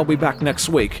 And I'll be back next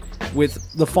week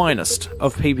with the finest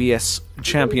of PBS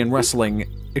Champion Wrestling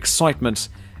excitement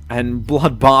and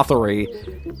bloodbathery.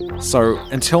 So,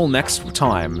 until next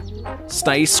time,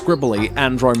 stay scribbly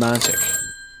and romantic.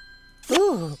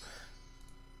 Ooh.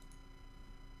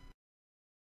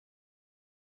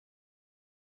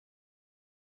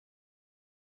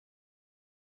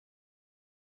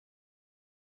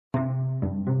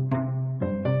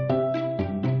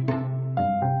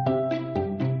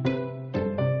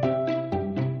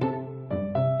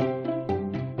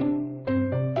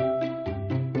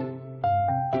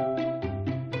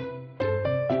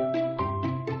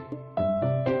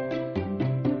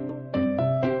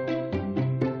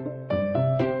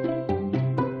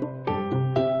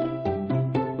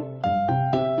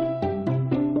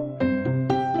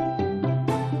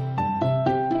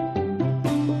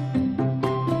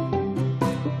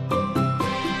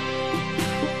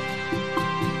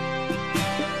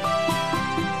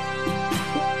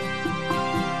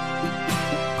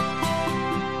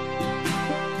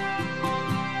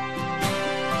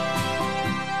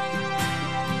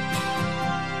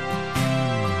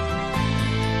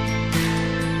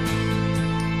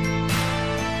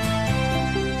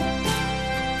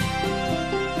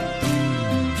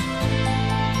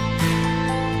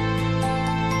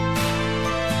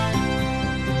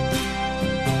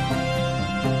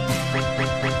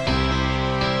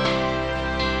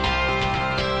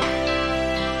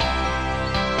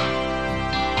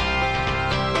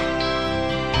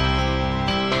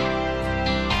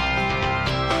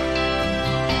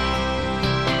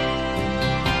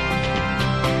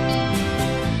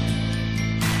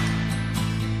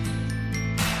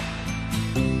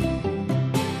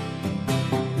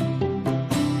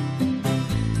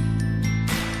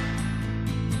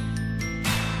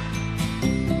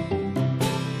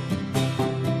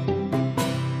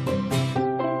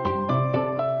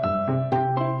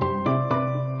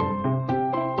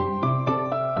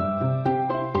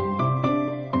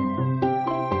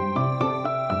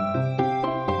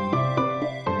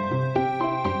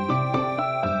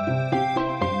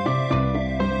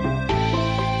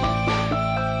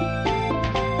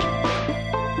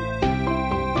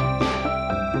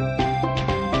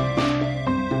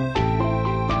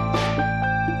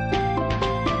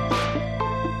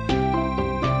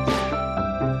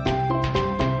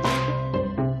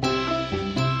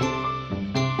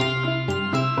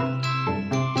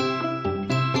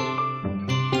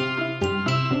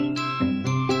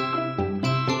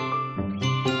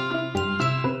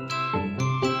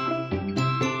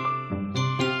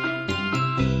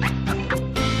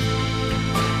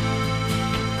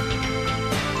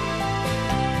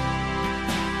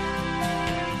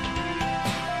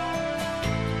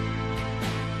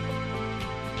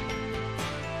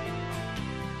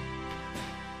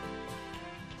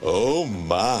 Oh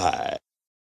my.